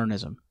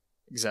postmodernism.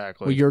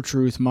 Exactly. Well, your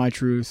truth, my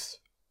truth,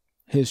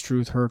 his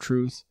truth, her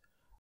truth.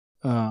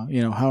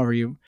 However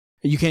you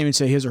can't even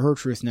say his or her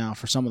truth now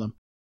for some of them.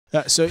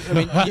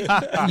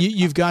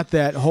 You've got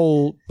that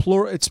whole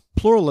it's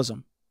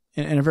pluralism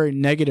in a very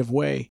negative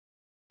way.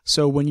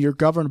 So when you're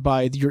governed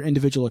by your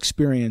individual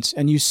experience,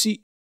 and you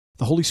see,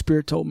 the Holy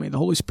Spirit told me, the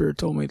Holy Spirit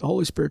told me, the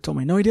Holy Spirit told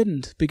me. No, he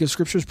didn't, because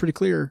Scripture is pretty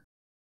clear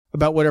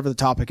about whatever the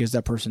topic is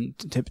that person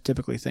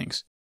typically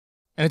thinks.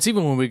 And it's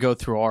even when we go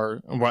through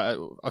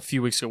a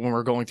few weeks ago, when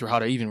we're going through how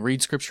to even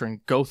read Scripture and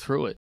go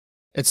through it,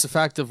 it's the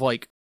fact of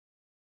like,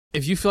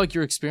 if you feel like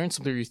you're experiencing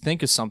something or you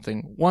think is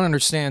something,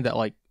 understand that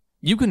like,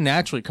 you can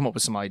naturally come up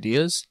with some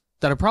ideas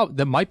that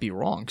that might be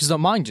wrong, because the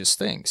mind just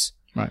thinks.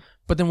 Right.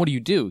 But then what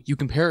do? You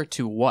compare it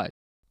to what?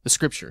 The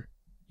Scripture.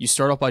 You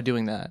start off by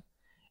doing that.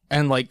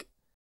 And like,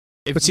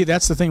 but see,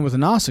 that's the thing with the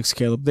Gnostics,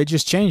 Caleb. They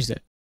just changed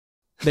it.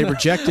 They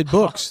rejected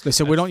books. They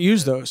said, we don't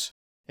use those.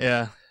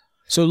 Yeah.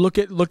 So look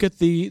at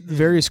the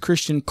various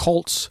Christian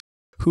cults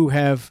who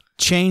have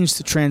changed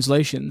the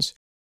translations,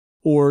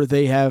 or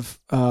they have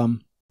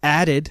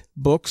added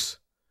books,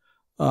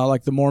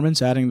 like the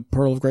Mormons adding the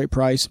Pearl of Great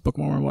Price, Book of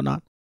Mormon, and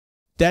whatnot.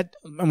 And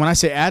when I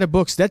say added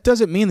books, that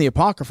doesn't mean the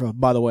Apocrypha,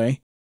 by the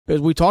way,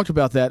 because we talked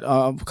about that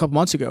a couple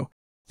months ago.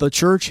 The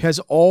church has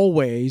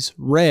always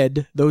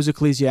read those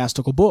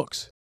ecclesiastical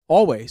books.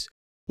 Always.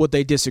 What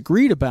they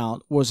disagreed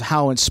about was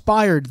how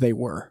inspired they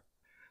were.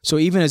 So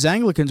even as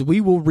Anglicans,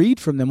 we will read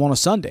from them on a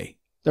Sunday.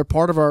 They're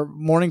part of our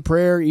morning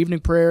prayer,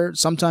 evening prayer,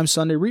 sometimes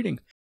Sunday reading.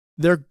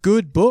 They're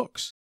good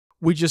books.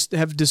 We just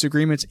have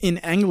disagreements in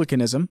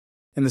Anglicanism,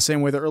 in the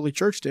same way the early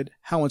church did.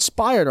 How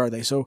inspired are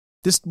they? So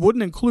this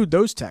wouldn't include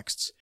those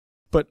texts.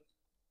 But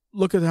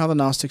look at how the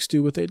Gnostics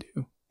do what they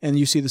do. And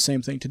you see the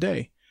same thing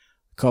today.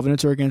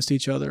 Covenants are against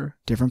each other,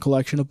 different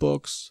collection of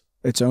books,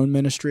 its own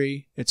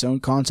ministry, its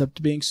own concept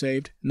of being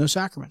saved, no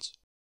sacraments.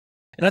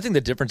 And I think the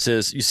difference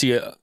is, you see,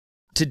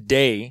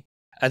 today,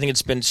 I think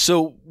it's been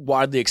so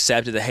widely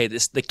accepted that, hey,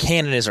 the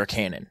canon is our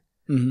canon.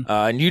 Mm-hmm.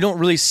 And you don't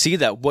really see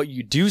that. What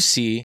you do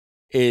see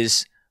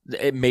is,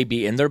 it may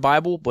be in their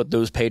Bible, but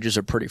those pages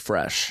are pretty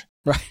fresh.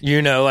 Right.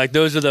 Like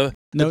those are the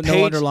no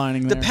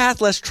underlining there. The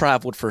path less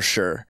traveled for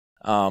sure.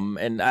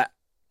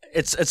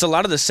 It's a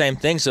lot of the same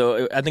thing.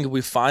 So I think if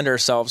we find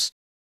ourselves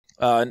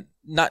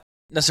not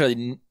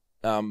necessarily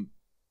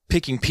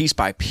picking piece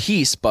by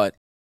piece, but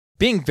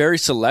being very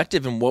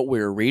selective in what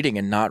we're reading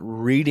and not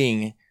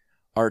reading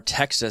our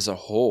text as a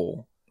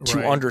whole to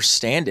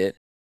understand it.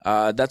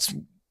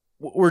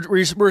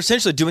 We're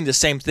essentially doing the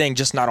same thing,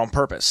 just not on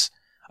purpose.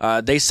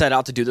 They set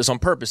out to do this on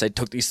purpose. They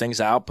took these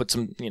things out, put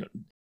some,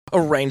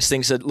 arranged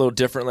things a little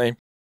differently.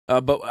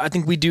 But I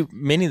think we do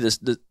many of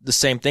the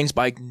same things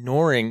by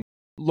ignoring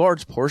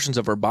large portions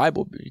of our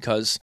Bible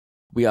because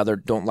we either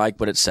don't like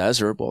what it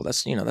says, or, well,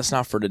 that's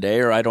not for today,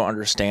 or I don't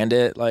understand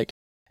it.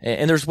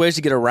 And there's ways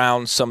to get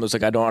around some of those,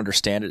 like, I don't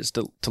understand it, is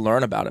to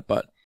learn about it.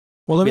 But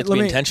we have to be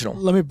intentional.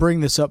 Let me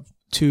bring this up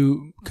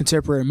to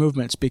contemporary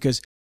movements,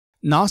 because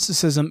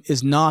Gnosticism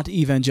is not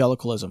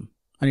evangelicalism.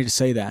 I need to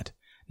say that.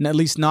 And at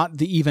least not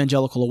the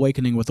evangelical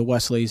awakening with the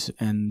Wesleys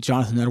and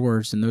Jonathan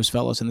Edwards and those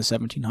fellows in the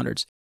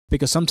 1700s.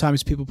 Because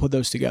sometimes people put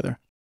those together.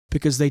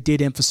 Because they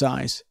did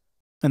emphasize,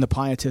 and the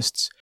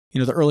Pietists,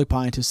 the early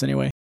pietists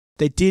anyway,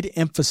 they did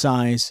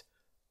emphasize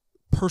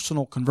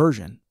personal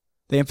conversion.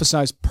 They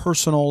emphasized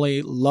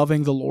personally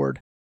loving the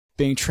Lord,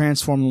 being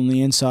transformed on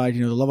the inside,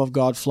 the love of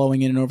God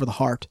flowing in and over the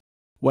heart.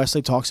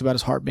 Wesley talks about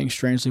his heart being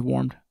strangely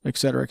warmed,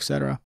 etc.,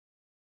 etc.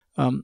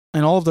 And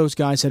all of those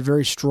guys had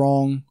very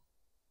strong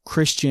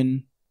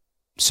Christian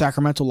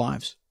sacramental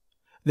lives.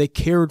 They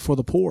cared for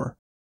the poor.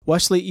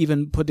 Wesley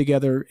even put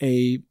together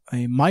a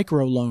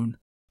micro loan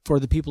for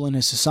the people in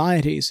his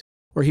societies,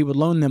 where he would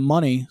loan them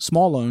money,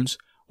 small loans,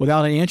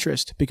 without any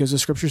interest, because the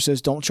scripture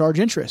says don't charge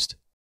interest.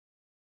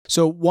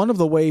 So one of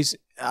the ways,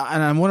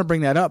 and I want to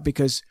bring that up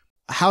because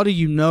how do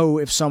you know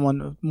if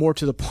someone, more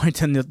to the point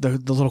than the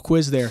little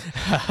quiz there,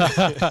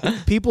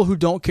 people who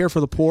don't care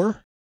for the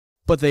poor,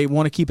 but they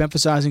want to keep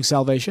emphasizing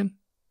salvation,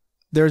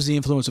 there's the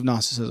influence of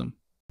Gnosticism.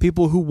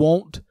 People who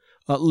won't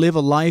live a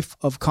life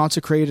of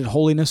consecrated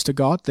holiness to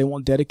God, they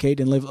won't dedicate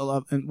and live,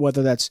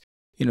 whether that's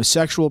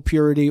sexual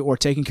purity or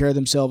taking care of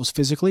themselves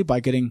physically by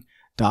getting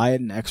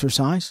diet and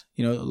exercise,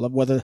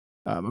 whether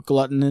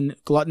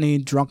gluttony,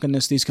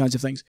 drunkenness, these kinds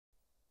of things.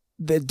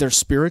 Their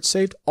spirit's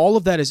saved. All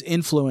of that is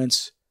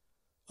influence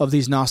of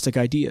these Gnostic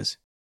ideas.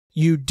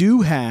 You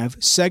do have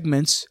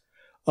segments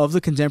of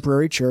the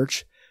contemporary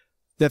church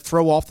that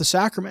throw off the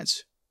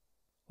sacraments.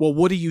 Well,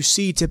 what do you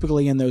see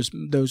typically in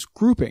those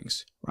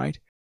groupings, right?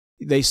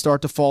 They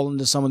start to fall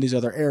into some of these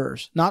other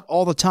errors. Not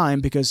all the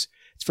time, because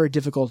it's very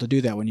difficult to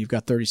do that when you've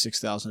got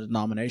 36,000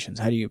 denominations.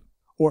 How do you,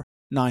 or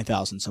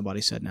 9,000,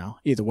 somebody said now.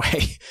 Either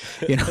way,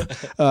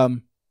 so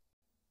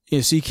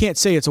you can't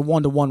say it's a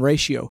 1-to-1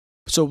 ratio.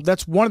 So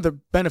that's one of the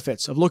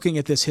benefits of looking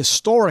at this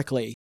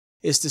historically,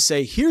 is to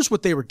say, here's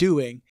what they were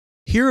doing.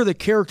 Here are the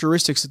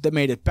characteristics that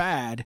made it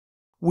bad.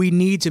 We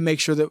need to make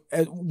sure that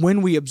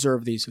when we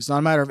observe these, it's not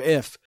a matter of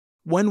if,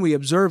 when we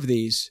observe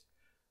these,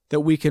 that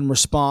we can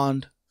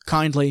respond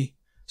kindly,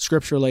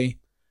 scripturally,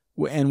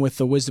 and with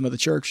the wisdom of the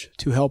church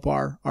to help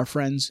our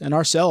friends and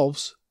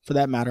ourselves, for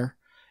that matter,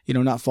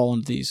 not fall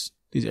into these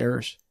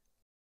errors.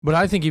 But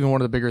I think even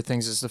one of the bigger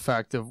things is the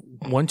fact that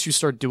once you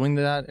start doing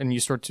that and you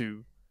start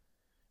to,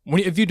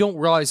 if you don't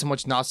realize how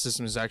much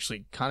Gnosticism is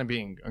actually kind of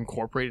being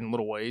incorporated in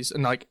little ways,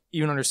 and like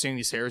even understanding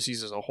these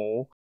heresies as a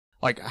whole,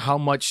 like how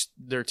much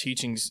their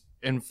teachings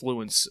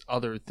influence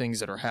other things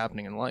that are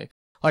happening in life.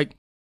 Like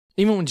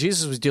even when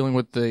Jesus was dealing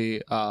with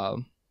the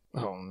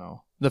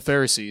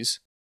Pharisees,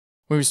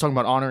 when he was talking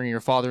about honoring your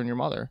father and your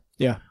mother.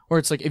 Yeah. Where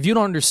it's like, if you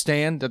don't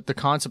understand that the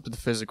concept of the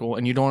physical,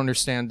 and you don't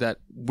understand that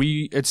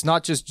it's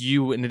not just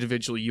you and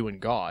individually, you and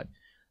God,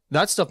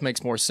 that stuff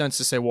makes more sense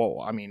to say, well,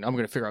 I mean, I'm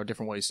going to figure out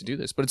different ways to do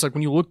this. But it's like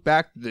when you look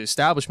back to the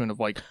establishment of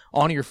like,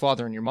 honor your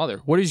father and your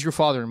mother. What is your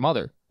father and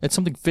mother? It's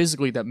something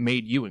physically that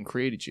made you and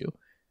created you.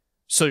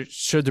 So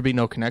should there be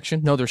no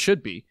connection? No, there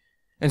should be.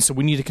 And so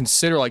we need to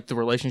consider like the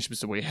relationships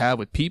that we have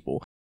with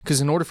people.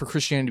 Because in order for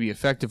Christianity to be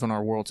effective in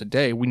our world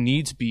today, we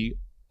need to be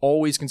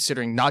always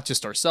considering not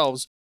just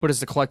ourselves, but as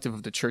the collective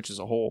of the church as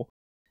a whole.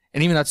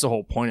 And even that's the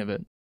whole point of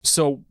it.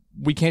 So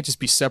we can't just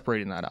be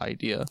separating that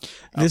idea.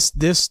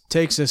 This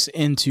takes us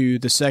into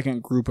the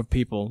second group of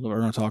people that we're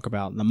going to talk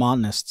about, the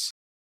Montanists.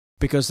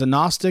 Because the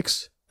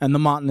Gnostics and the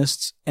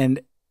Montanists,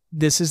 and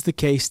this is the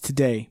case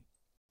today,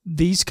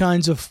 these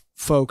kinds of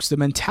folks, the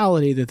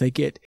mentality that they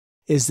get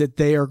is that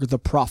they are the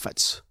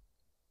prophets.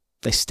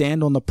 They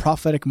stand on the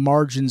prophetic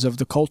margins of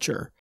the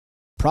culture,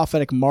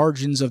 prophetic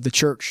margins of the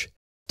church,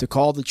 to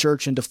call the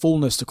church into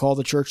fullness, to call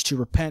the church to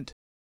repent.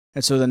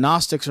 And so the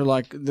Gnostics are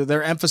like,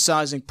 they're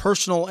emphasizing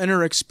personal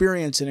inner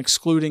experience and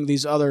excluding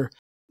these other,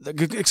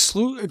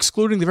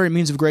 excluding the very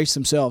means of grace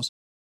themselves.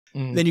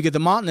 Mm. Then you get the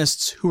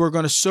Montanists who are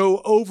going to so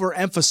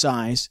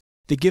overemphasize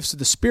the gifts of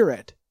the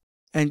Spirit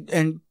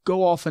and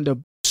go off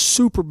into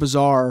super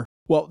bizarre,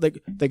 well,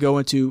 they go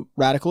into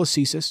radical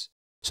ascesis.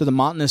 So the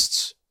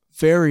Montanists,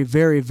 very,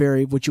 very,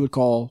 very, what you would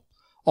call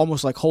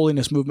almost like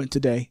holiness movement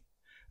today.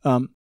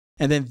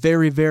 And then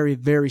very, very,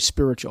 very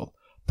spiritual.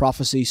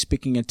 Prophecy,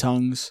 speaking in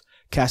tongues,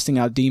 casting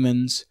out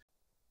demons,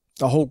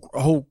 a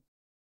whole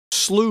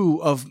slew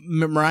of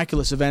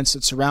miraculous events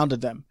that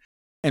surrounded them.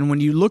 And when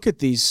you look at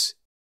these,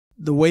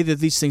 the way that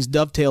these things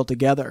dovetail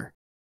together,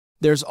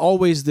 there's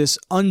always this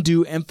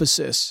undue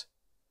emphasis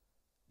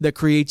that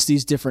creates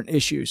these different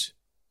issues,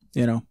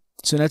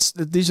 So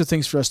these are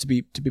things for us to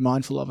be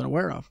mindful of and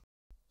aware of.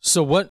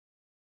 So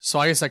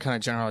I guess that kind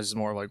of generalizes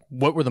more like,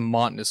 what were the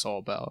Montanists all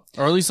about?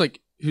 Or at least like,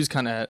 who's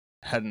kind of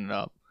heading it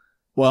up?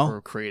 Well,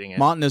 or creating it.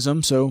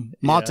 Montanism, so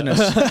Montanus.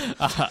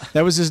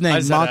 That was his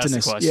name,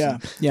 Montanus.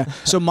 Yeah.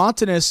 So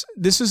Montanus,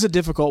 this is a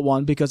difficult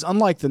one because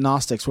unlike the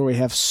Gnostics, where we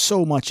have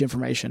so much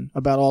information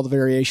about all the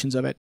variations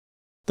of it,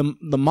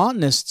 the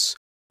Montanists,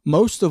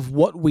 most of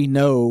what we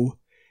know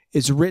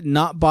is written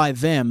not by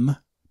them,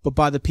 but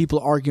by the people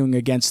arguing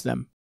against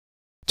them.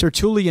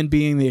 Tertullian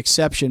being the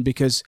exception,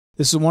 because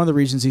this is one of the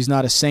reasons he's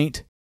not a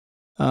saint.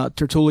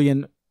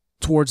 Tertullian,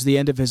 towards the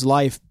end of his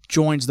life,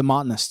 joins the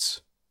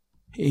Montanists.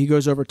 He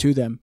goes over to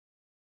them.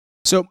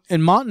 So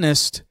in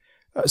Montanist,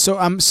 so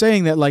I'm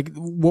saying that like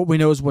what we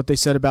know is what they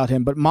said about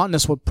him, but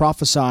Montanist would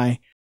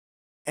prophesy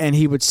and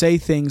he would say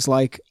things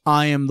like,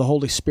 I am the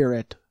Holy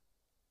Spirit,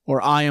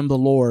 or I am the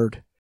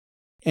Lord.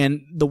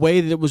 And the way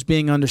that it was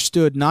being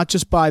understood, not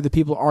just by the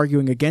people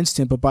arguing against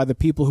him, but by the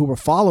people who were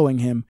following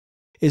him,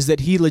 is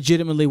that he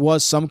legitimately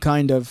was some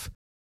kind of,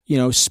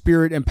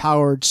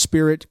 spirit-empowered,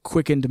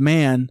 spirit-quickened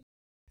man,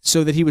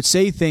 so that he would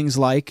say things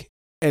like,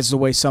 as the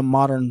way some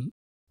modern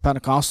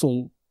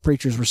Pentecostal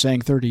preachers were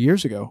saying 30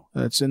 years ago.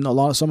 That's in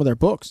some of their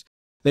books.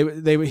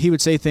 He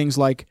would say things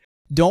like,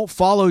 don't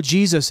follow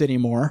Jesus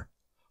anymore,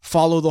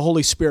 follow the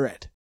Holy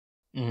Spirit.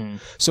 Mm-hmm.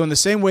 So in the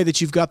same way that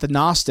you've got the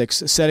Gnostics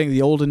setting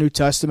the Old and New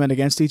Testament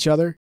against each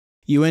other,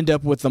 you end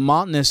up with the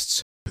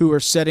Montanists who are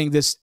setting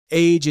this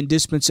age and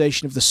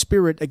dispensation of the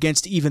Spirit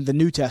against even the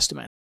New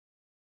Testament.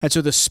 And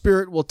so the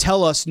Spirit will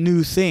tell us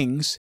new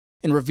things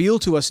and reveal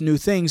to us new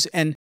things.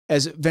 And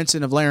as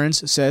Vincent of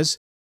Lérins says,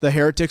 the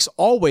heretics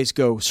always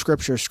go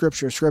Scripture,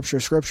 Scripture, Scripture,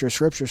 Scripture,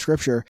 Scripture,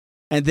 Scripture,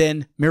 and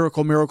then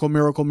miracle, miracle,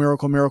 miracle,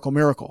 miracle, miracle,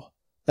 miracle.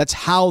 That's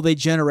how they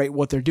generate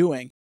what they're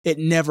doing. It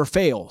never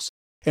fails.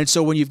 And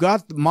so when you've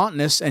got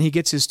Montanus, and he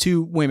gets his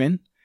two women,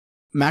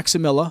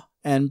 Maximilla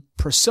and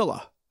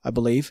Priscilla, I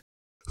believe,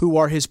 who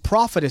are his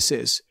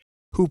prophetesses,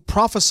 who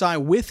prophesy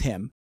with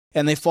him,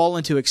 and they fall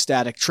into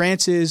ecstatic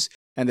trances,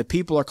 and the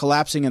people are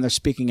collapsing and they're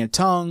speaking in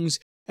tongues,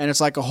 and it's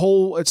like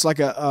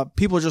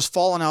people are just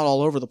falling out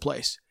all over the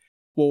place.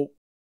 Well,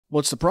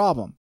 what's the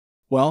problem?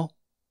 Well,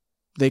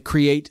 they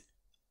create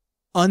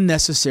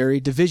unnecessary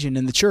division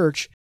in the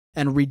church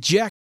and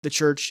reject the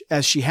church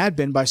as she had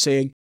been by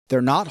saying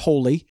they're not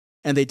holy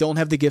and they don't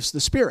have the gifts of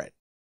the Spirit.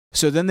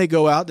 So then they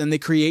go out and they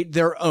create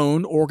their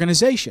own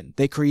organization.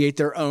 They create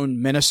their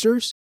own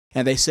ministers,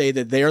 and they say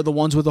that they are the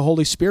ones with the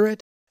Holy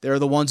Spirit. They're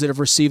the ones that have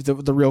received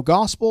the real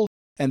gospel,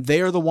 and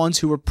they are the ones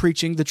who are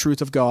preaching the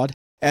truth of God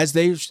as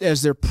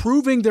they're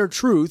proving their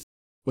truth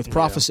with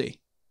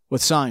prophecy,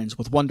 with signs,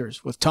 with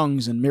wonders, with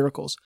tongues and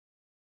miracles.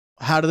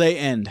 How do they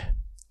end?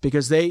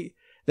 Because they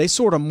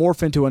sort of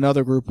morph into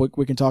another group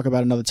we can talk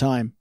about another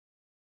time.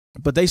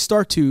 But they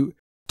start to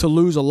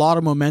lose a lot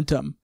of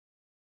momentum,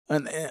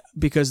 and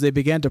because they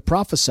began to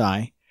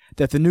prophesy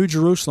that the New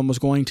Jerusalem was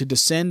going to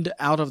descend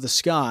out of the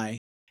sky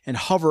and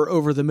hover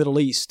over the Middle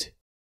East.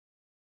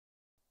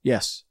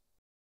 Yes.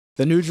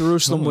 The New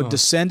Jerusalem would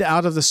descend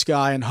out of the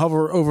sky and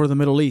hover over the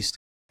Middle East.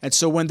 And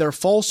so when their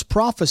false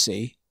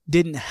prophecy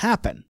didn't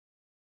happen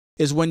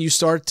is when you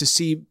start to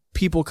see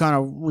people kind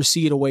of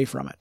recede away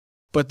from it.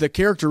 But the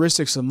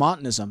characteristics of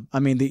Montanism, I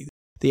mean,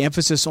 the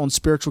emphasis on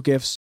spiritual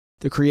gifts,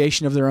 the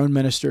creation of their own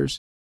ministers,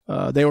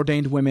 they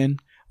ordained women,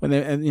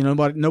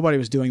 nobody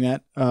was doing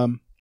that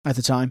at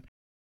the time.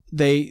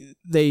 They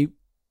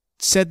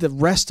said the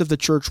rest of the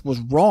church was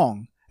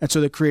wrong, and so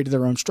they created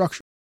their own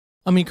structure.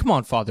 I mean, come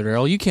on, Father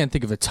Darrell. You can't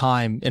think of a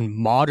time in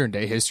modern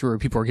day history where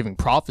people are giving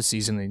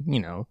prophecies and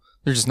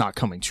they're just not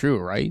coming true,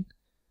 right?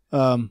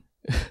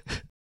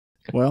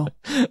 Well,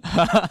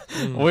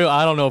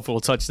 I don't know if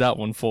we'll touch that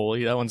one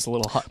fully. That one's a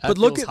little hot. But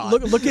look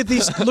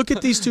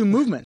at these two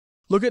movements.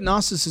 Look at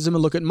Gnosticism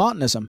and look at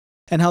Montanism,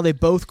 and how they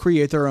both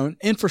create their own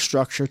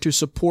infrastructure to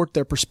support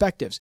their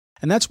perspectives.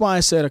 And that's why I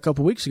said a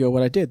couple weeks ago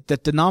what I did,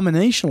 that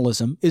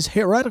denominationalism is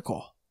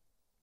heretical,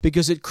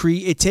 because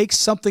it takes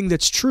something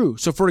that's true.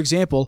 So, for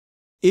example,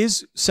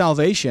 is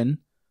salvation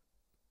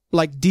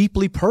like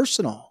deeply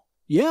personal?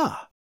 Yeah.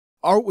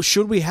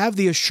 Should we have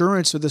the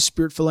assurance of the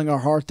Spirit filling our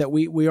heart that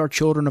we are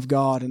children of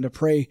God, and to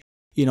pray,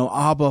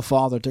 Abba,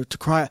 Father, to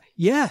cry?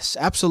 Yes,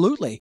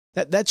 absolutely.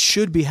 That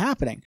should be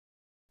happening.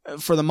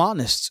 For the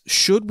Montanists,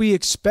 should we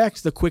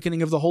expect the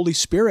quickening of the Holy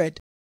Spirit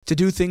to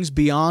do things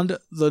beyond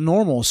the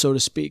normal, so to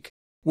speak?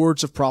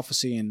 Words of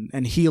prophecy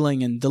and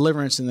healing and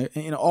deliverance and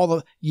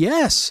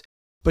yes.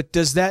 But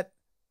does that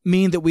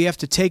mean that we have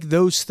to take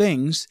those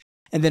things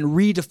and then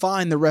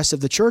redefine the rest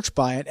of the church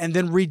by it, and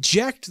then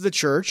reject the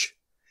church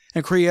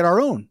and create our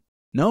own?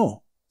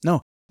 No.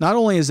 Not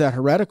only is that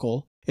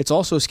heretical, it's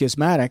also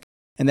schismatic,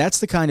 and that's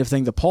the kind of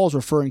thing that Paul's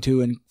referring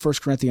to in 1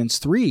 Corinthians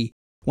 3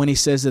 when he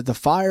says that the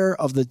fire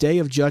of the day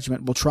of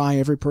judgment will try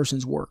every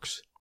person's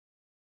works.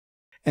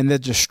 And the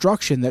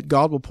destruction that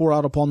God will pour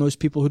out upon those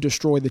people who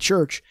destroy the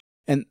church.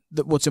 And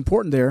what's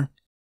important there,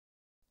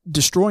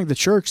 destroying the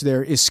church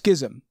there, is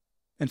schism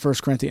in 1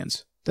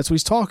 Corinthians. That's what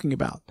he's talking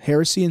about,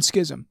 heresy and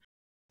schism.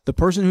 The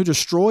person who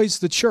destroys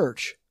the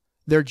church,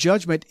 their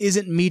judgment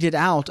isn't meted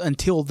out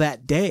until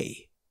that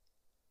day.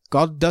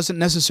 God doesn't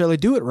necessarily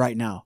do it right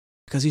now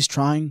because he's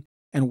trying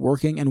and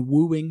working and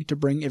wooing to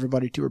bring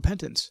everybody to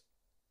repentance.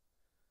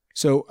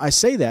 So I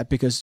say that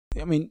because,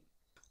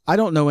 I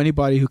don't know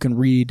anybody who can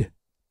read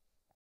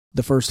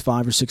the first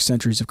 5 or 6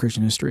 centuries of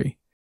Christian history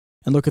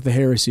and look at the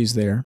heresies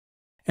there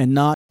and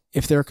not,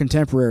 if they're a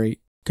contemporary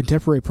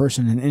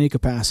person in any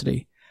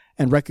capacity,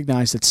 and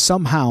recognize that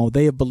somehow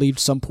they have believed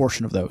some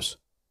portion of those,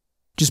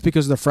 just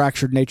because of the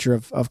fractured nature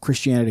of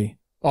Christianity.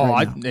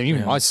 Oh,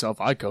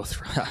 myself, I go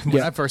through.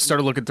 When I first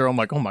started looking through, I'm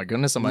like, oh my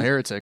goodness, I'm a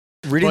heretic.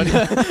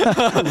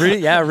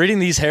 Reading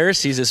these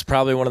heresies is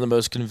probably one of the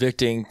most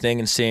convicting thing,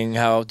 and seeing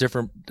how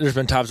different. There's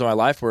been times in my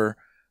life where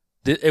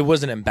it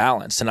wasn't in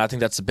balance, and I think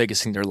that's the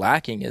biggest thing they're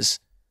lacking is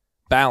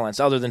balance.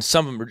 Other than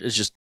some of them is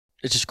just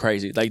it's just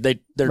crazy. Like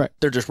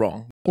they're just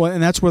wrong. Well,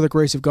 and that's where the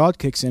grace of God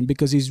kicks in,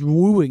 because he's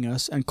wooing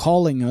us and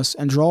calling us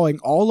and drawing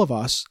all of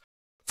us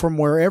from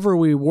wherever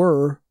we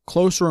were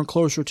closer and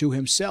closer to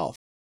himself.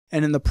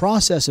 And in the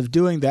process of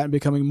doing that and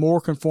becoming more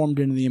conformed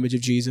into the image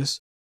of Jesus,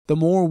 the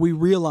more we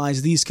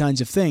realize these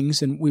kinds of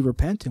things and we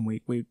repent and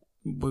we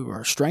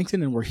are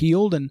strengthened and we're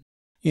healed and,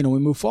 we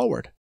move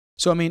forward.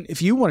 So, I mean,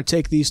 if you want to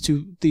take these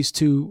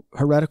two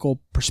heretical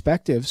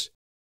perspectives,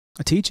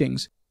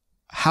 teachings,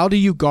 how do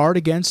you guard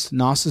against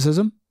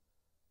Gnosticism?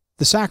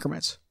 The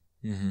sacraments.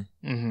 Mm-hmm.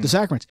 Mm-hmm. The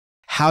sacraments.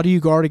 How do you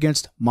guard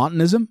against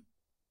Montanism?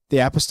 The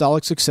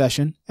apostolic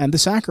succession and the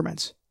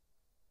sacraments.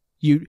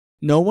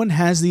 No one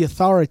has the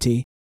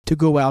authority to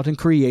go out and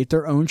create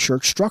their own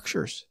church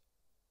structures.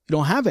 You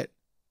don't have it.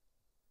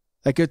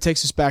 That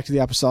takes us back to the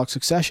apostolic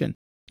succession.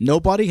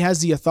 Nobody has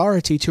the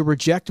authority to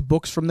reject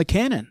books from the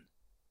canon.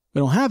 We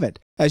don't have it.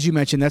 As you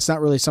mentioned, that's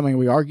not really something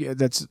we argue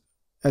that's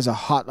as a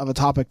hot of a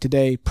topic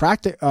today,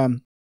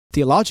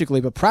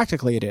 theologically, but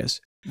practically it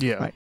is. Yeah.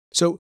 Right.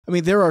 So, I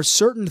mean, there are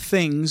certain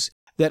things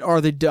that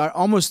are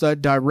almost a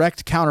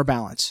direct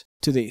counterbalance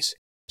to these.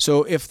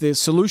 So if the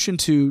solution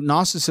to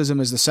Gnosticism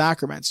is the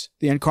sacraments,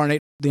 the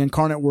incarnate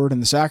word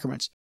and the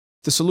sacraments,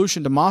 the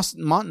solution to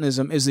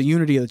Montanism is the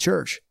unity of the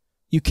church.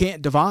 You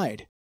can't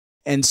divide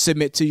and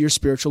submit to your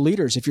spiritual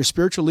leaders. If your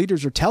spiritual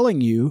leaders are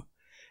telling you,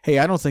 hey,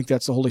 I don't think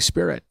that's the Holy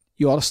Spirit,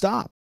 you ought to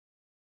stop.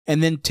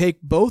 And then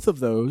take both of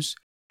those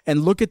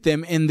and look at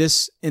them in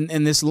this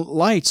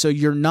light, so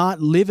you're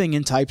not living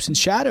in types and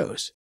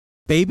shadows.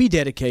 Baby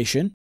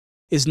dedication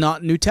is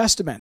not New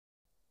Testament.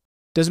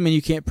 Doesn't mean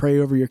you can't pray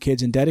over your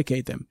kids and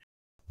dedicate them.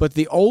 But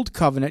the old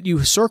covenant,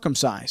 you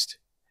circumcised.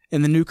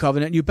 In the new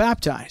covenant, you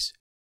baptize.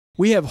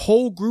 We have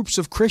whole groups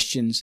of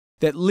Christians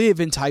that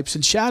live in types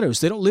and shadows.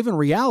 They don't live in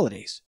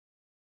realities.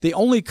 The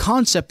only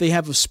concept they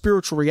have of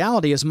spiritual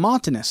reality is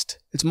Montanist.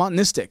 It's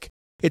Montanistic.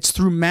 It's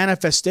through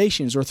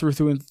manifestations or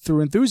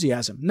through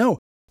enthusiasm. No,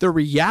 the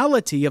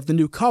reality of the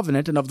new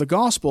covenant and of the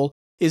gospel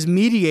is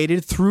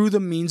mediated through the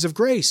means of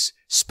grace,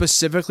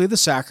 specifically the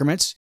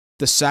sacraments,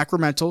 the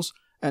sacramentals,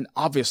 and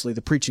obviously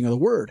the preaching of the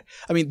word.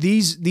 I mean,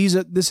 this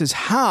is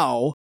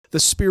how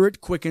the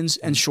Spirit quickens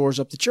and shores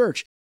up the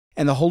church.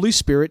 And the Holy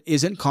Spirit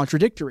isn't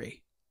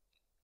contradictory.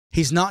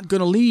 He's not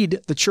going to lead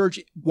the church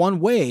one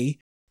way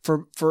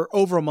for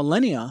over a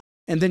millennia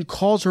and then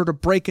cause her to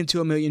break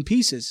into a million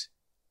pieces.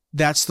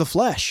 That's the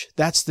flesh.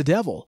 That's the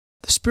devil.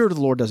 The Spirit of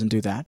the Lord doesn't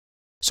do that.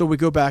 So we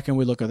go back and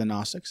we look at the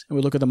Gnostics and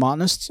we look at the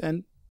Montanists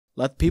and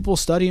let people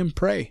study and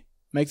pray,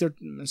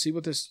 and see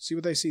what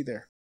they see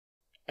there.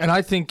 And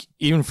I think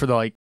even for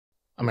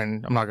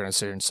I'm not going to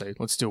sit here and say,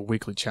 let's do a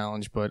weekly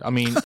challenge, but I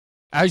mean,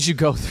 as you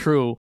go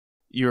through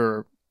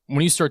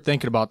when you start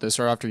thinking about this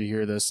or after you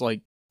hear this,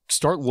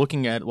 start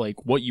looking at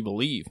what you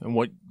believe and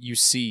what you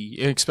see,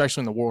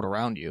 especially in the world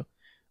around you,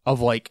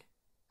 of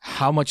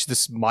how much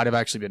this might have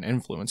actually been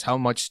influenced. How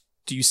much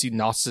do you see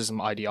Gnosticism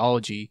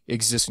ideology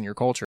exist in your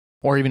culture,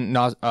 or even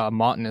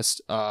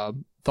Montanist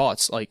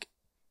thoughts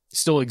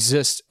still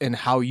exist in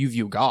how you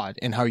view God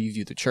and how you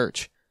view the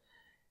church,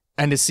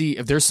 and to see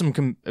if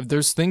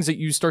there's things that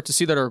you start to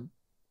see that are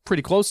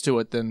pretty close to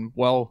it, then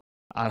work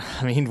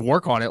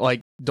on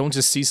it. Don't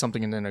just see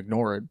something and then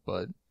ignore it.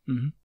 But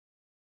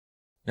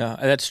yeah,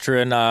 that's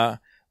true. And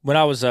when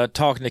I was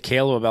talking to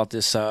Caleb about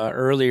this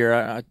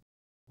earlier,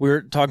 we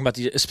were talking about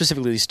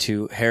specifically these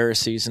two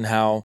heresies and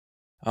how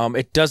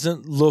it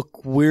doesn't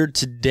look weird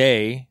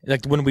today,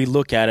 when we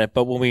look at it,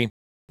 but when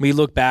we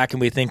look back and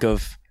we think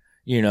of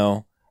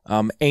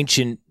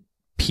ancient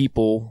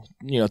people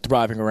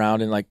thriving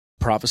around and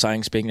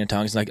prophesying, speaking in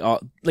tongues,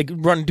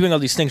 doing all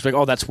these things,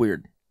 oh, that's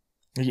weird.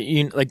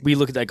 We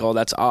look at oh,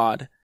 that's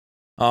odd.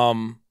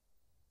 And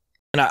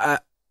I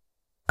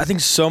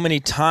think so many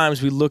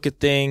times we look at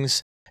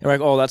things and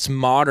we're oh, that's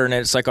modern,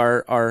 and it's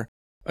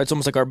it's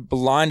almost like our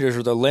blinders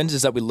or the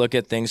lenses that we look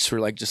at things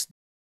through, just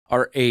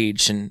our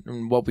age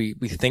and what we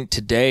think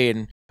today,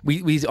 and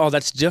we oh,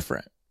 that's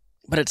different.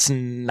 But it's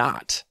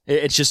not.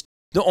 It's just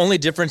the only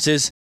difference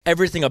is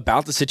everything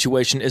about the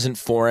situation isn't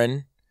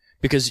foreign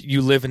because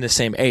you live in the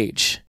same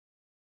age.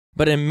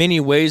 But in many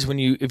ways,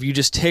 if you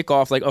just take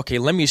off okay,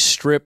 let me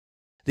strip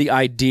the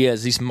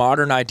ideas, these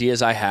modern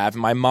ideas I have,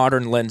 my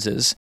modern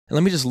lenses, and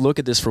let me just look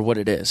at this for what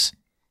it is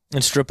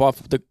and strip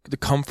off the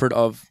comfort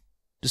of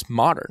just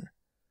modern.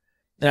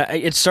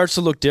 And it starts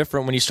to look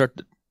different when you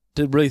start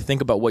to really think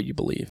about what you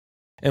believe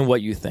and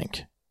what you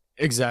think.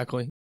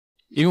 Exactly.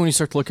 Even when you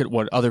start to look at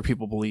what other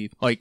people believe,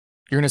 you're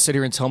going to sit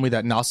here and tell me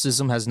that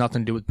Gnosticism has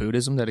nothing to do with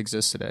Buddhism that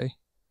exists today.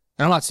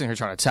 And I'm not sitting here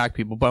trying to attack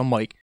people, but I'm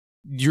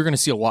you're going to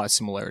see a lot of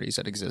similarities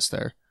that exist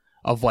there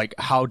of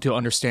how to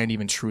understand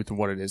even truth and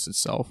what it is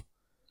itself.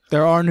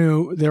 There are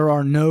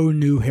no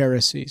new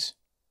heresies.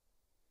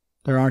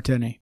 There aren't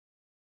any.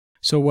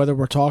 So whether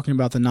we're talking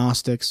about the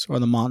Gnostics or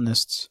the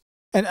Montanists,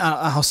 and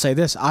I'll say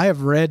this, I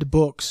have read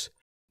books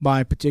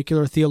by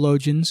particular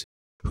theologians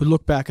who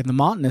look back at the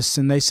Montanists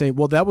and they say,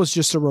 well, that was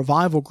just a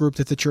revival group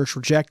that the church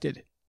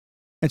rejected.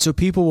 And so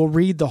people will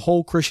read the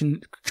whole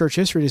Christian church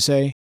history to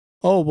say,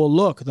 oh, well,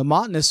 look, the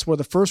Montanists were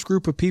the first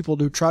group of people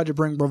who tried to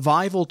bring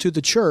revival to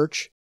the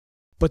church,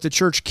 but the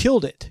church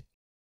killed it.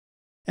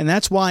 And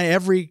that's why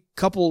every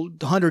couple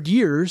hundred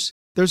years,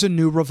 there's a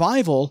new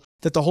revival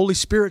that the Holy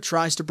Spirit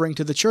tries to bring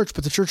to the church,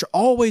 but the church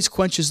always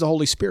quenches the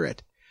Holy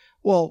Spirit.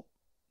 Well,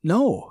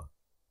 no.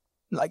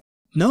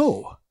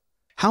 No.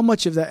 How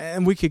much of that,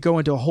 and we could go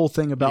into a whole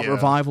thing about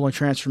revival and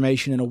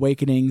transformation and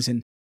awakenings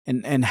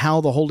and how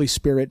the Holy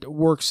Spirit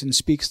works and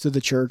speaks to the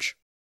church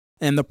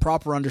and the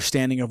proper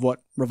understanding of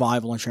what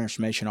revival and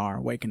transformation are,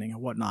 awakening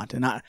and whatnot.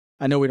 And I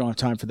know we don't have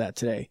time for that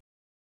today.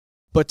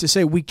 But to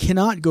say we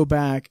cannot go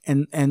back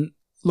and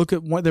look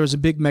at there was a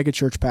big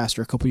megachurch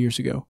pastor a couple years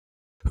ago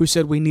who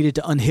said we needed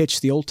to unhitch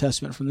the Old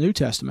Testament from the New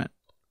Testament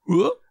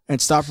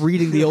and stop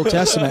reading the Old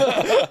Testament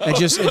and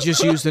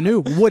just use the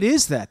New. What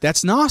is that?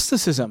 That's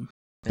Gnosticism.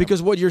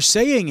 Because what you're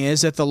saying is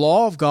that the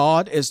law of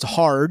God is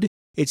hard,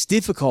 it's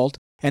difficult,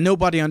 and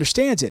nobody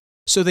understands it.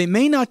 So they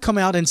may not come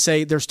out and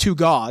say there's two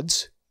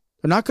gods.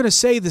 They're not going to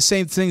say the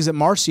same things that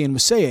Marcion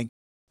was saying,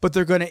 but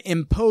they're going to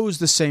impose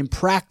the same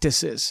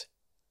practices,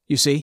 you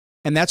see?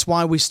 And that's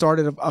why we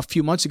started a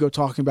few months ago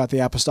talking about the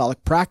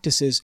apostolic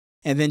practices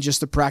and then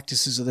just the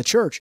practices of the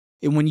church.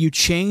 And when you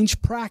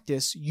change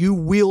practice, you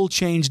will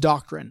change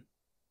doctrine.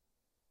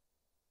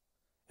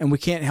 And we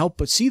can't help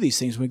but see these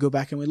things when we go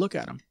back and we look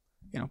at them.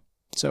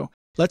 So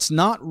let's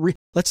not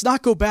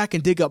go back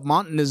and dig up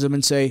Montanism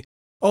and say,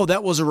 oh,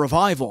 that was a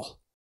revival.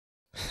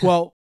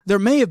 Well, there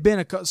may have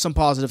been some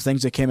positive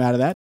things that came out of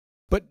that,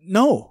 but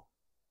no,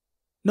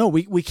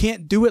 we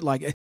can't do it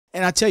like it.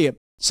 And I tell you,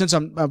 since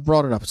I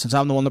brought it up, since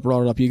I'm the one that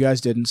brought it up, you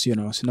guys didn't,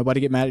 so nobody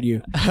get mad at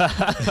you.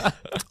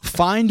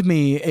 Find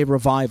me a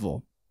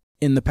revival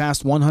in the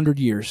past 100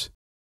 years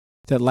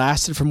that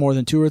lasted for more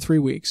than 2 or 3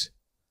 weeks,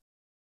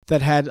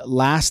 that had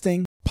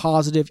lasting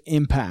positive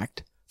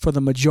impact for the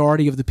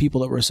majority of the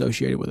people that were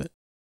associated with it.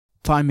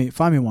 Find me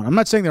one. I'm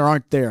not saying there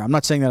aren't there. I'm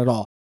not saying that at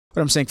all. But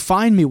I'm saying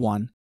find me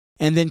one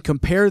and then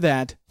compare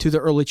that to the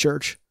early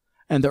church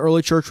and the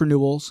early church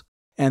renewals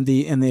and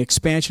the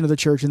expansion of the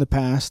church in the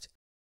past.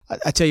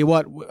 I tell you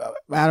what,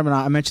 Adam and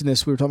I mentioned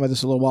this, we were talking about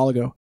this a little while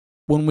ago.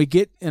 When we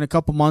get in a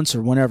couple months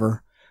or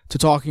whenever to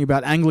talking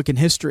about Anglican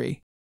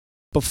history,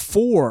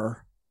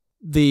 before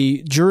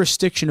the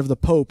jurisdiction of the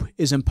Pope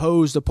is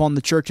imposed upon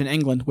the church in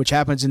England, which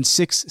happens in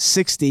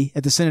 660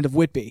 at the Synod of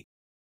Whitby,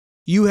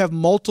 you have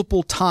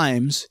multiple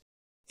times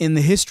in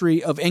the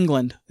history of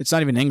England, it's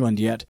not even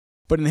England yet,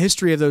 but in the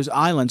history of those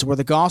islands where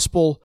the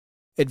gospel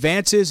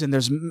advances and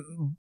there's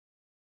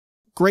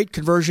great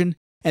conversion,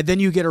 and then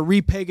you get a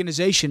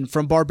repaganization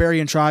from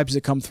barbarian tribes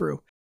that come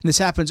through. And this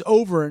happens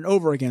over and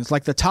over again. It's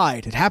like the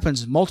tide. It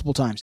happens multiple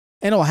times.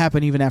 And it'll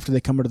happen even after they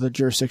come under the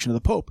jurisdiction of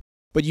the Pope.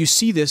 But you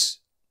see this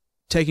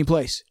taking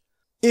place.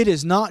 It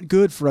is not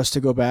good for us to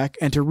go back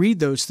and to read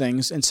those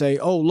things and say,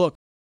 oh, look,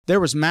 there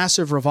was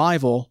massive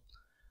revival,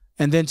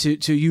 and then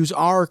to use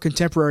our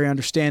contemporary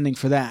understanding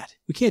for that.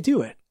 We can't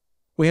do it.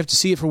 We have to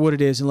see it for what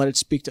it is and let it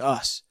speak to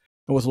us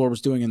and what the Lord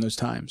was doing in those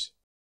times.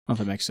 I don't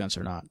know if that makes sense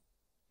or not.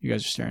 You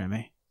guys are staring at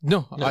me.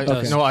 No,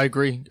 I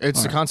agree.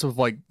 It's the concept of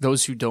like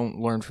those who don't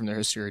learn from their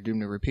history are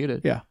doomed to repeat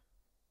it. Yeah.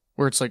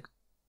 Where it's like,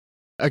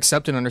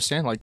 accept and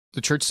understand, like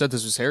the church said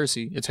this was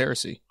heresy. It's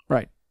heresy.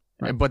 Right.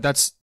 But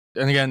that's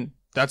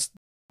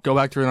go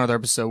back to another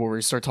episode where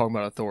we start talking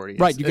about authority.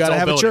 Right. You got to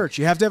have a church.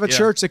 You have to have a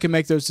church that can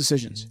make those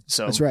decisions.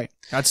 So that's right.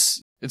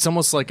 It's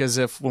almost like as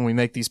if when we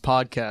make these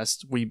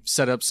podcasts, we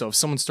set up so if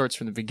someone starts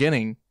from the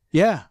beginning,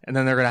 yeah, and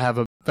then they're going to have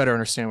a better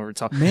understanding what we're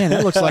talking. Man,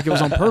 that looks like it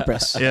was on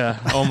purpose. Yeah,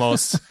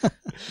 almost.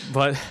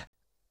 But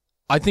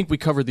I think we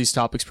covered these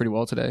topics pretty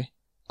well today,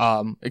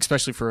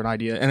 especially for an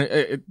idea. And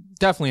it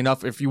definitely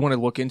enough. If you want to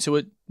look into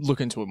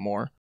it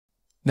more.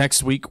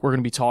 Next week, we're going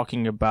to be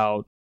talking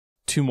about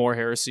 2 more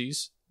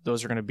heresies.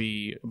 Those are going to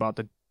be about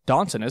the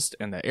Dontonists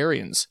and the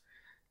Arians.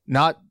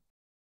 Not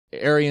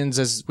Arians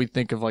as we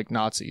think of like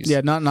Nazis.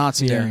 Yeah, not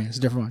Nazi Arians,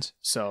 different ones.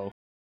 So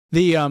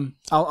the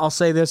I'll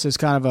say this as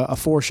kind of a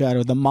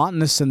foreshadow. The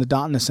Montanists and the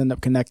Dontonists end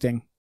up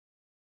connecting,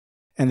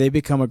 and they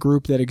become a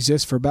group that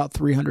exists for about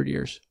 300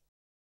 years.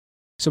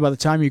 So by the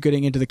time you're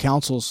getting into the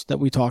councils that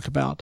we talked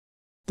about,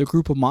 the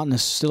group of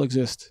Montanists still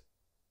exists.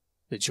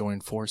 They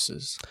join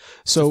forces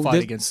to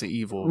fight against the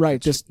evil.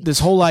 Right. This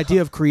whole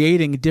idea of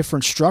creating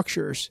different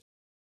structures,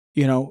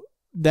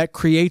 that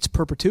creates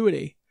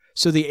perpetuity.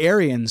 So the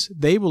Arians,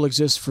 they will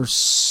exist for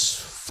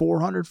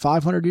 400,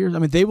 500 years. I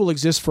mean, they will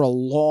exist for a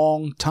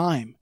long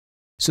time.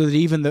 So that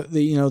even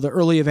the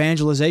early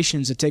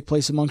evangelizations that take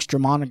place amongst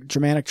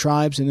Germanic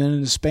tribes and then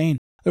into Spain,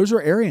 those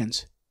are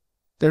Arians.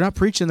 They're not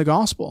preaching the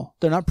gospel.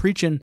 They're not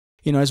preaching,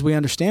 as we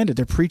understand it.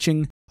 They're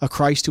preaching a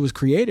Christ who was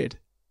created.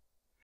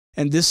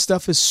 And this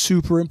stuff is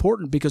super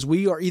important because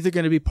we are either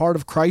going to be part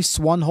of Christ's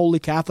one holy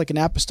Catholic and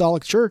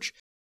apostolic church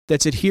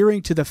that's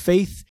adhering to the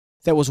faith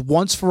that was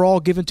once for all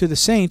given to the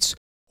saints,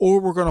 or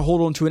we're going to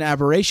hold on to an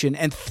aberration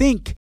and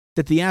think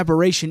that the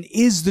aberration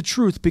is the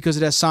truth because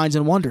it has signs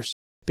and wonders,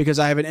 because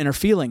I have an inner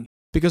feeling,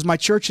 because my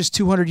church is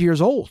 200 years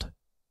old.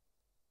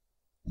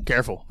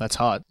 Careful. That's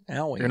hot.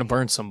 Owie. You're going to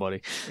burn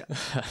somebody.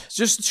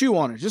 Just chew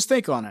on it. Just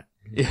think on it.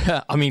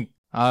 Yeah, I mean,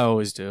 I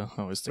always do.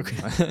 I always think.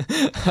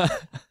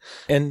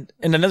 And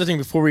another thing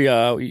before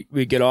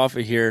we get off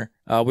of here,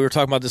 we were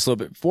talking about this a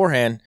little bit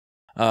beforehand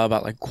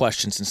about like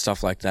questions and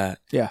stuff like that.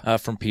 Yeah.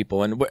 From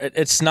people, and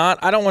it's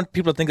not. I don't want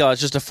people to think, oh, it's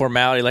just a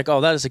formality. Like,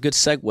 oh, that is a good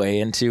segue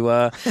into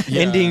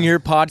ending your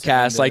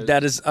podcast. Like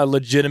that is a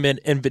legitimate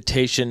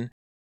invitation.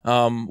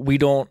 We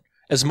don't.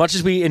 As much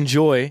as we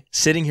enjoy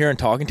sitting here and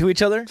talking to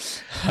each other,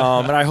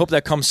 and I hope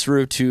that comes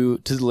through to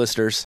the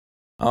listeners,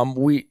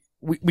 we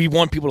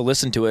want people to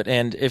listen to it.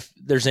 And if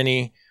there's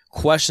any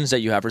questions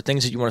that you have or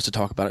things that you want us to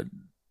talk about,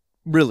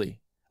 really,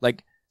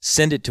 like,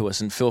 send it to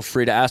us and feel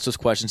free to ask those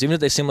questions. Even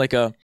if they seem like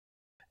a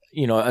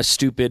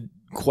stupid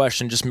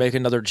question, just make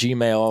another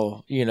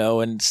Gmail,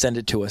 and send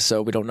it to us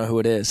so we don't know who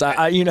it is.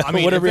 I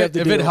mean, whatever if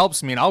it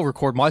helps me, I'll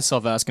record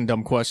myself asking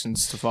dumb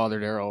questions to Father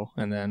Daryl,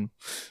 and then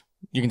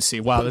you can see,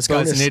 wow, this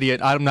guy's an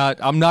idiot. I'm not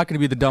going to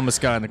be the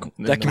dumbest guy in the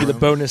That can be the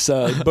bonus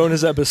episode.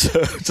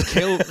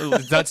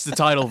 Caleb, that's the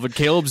title, but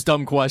Caleb's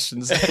dumb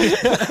questions.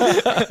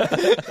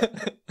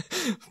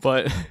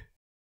 But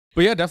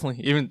yeah,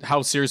 definitely. Even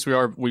how serious we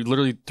are, we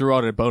literally threw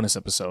out a bonus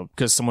episode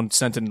because someone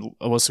sent in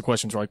a list of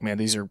questions. We're like, man,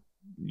 these are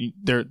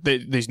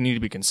they need to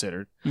be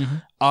considered.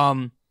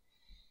 Mm-hmm.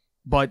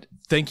 But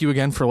thank you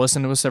again for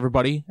listening to us,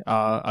 everybody.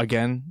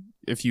 Again,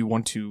 if you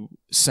want to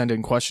send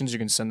in questions, you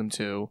can send them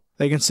to.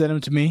 They can send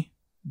them to me,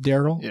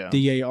 Daryl, Yeah.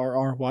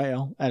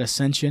 DARRYL, at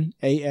Ascension,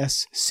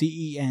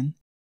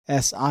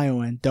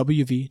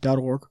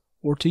 ASCENSIONWV.org,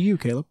 or to you,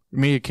 Caleb.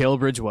 Me at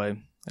Caleb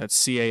Ridgeway. That's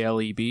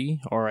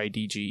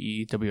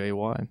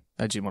CALEBRIDGEWAY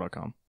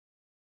 @gmail.com.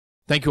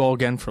 Thank you all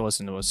again for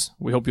listening to us.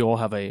 We hope you all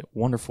have a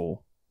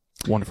wonderful,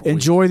 wonderful week.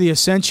 Enjoy the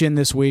Ascension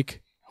this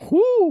week.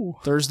 Woo!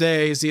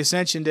 Thursday is the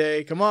Ascension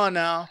Day. Come on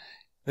now.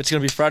 It's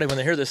gonna be Friday when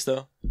they hear this,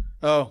 though.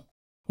 Oh,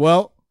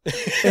 well,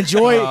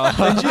 enjoy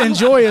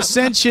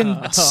Ascension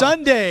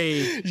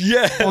Sunday.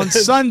 Yeah, on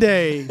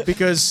Sunday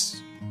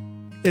because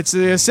it's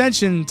the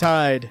Ascension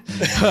tide.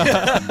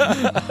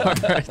 All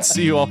right,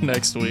 see you all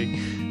next week.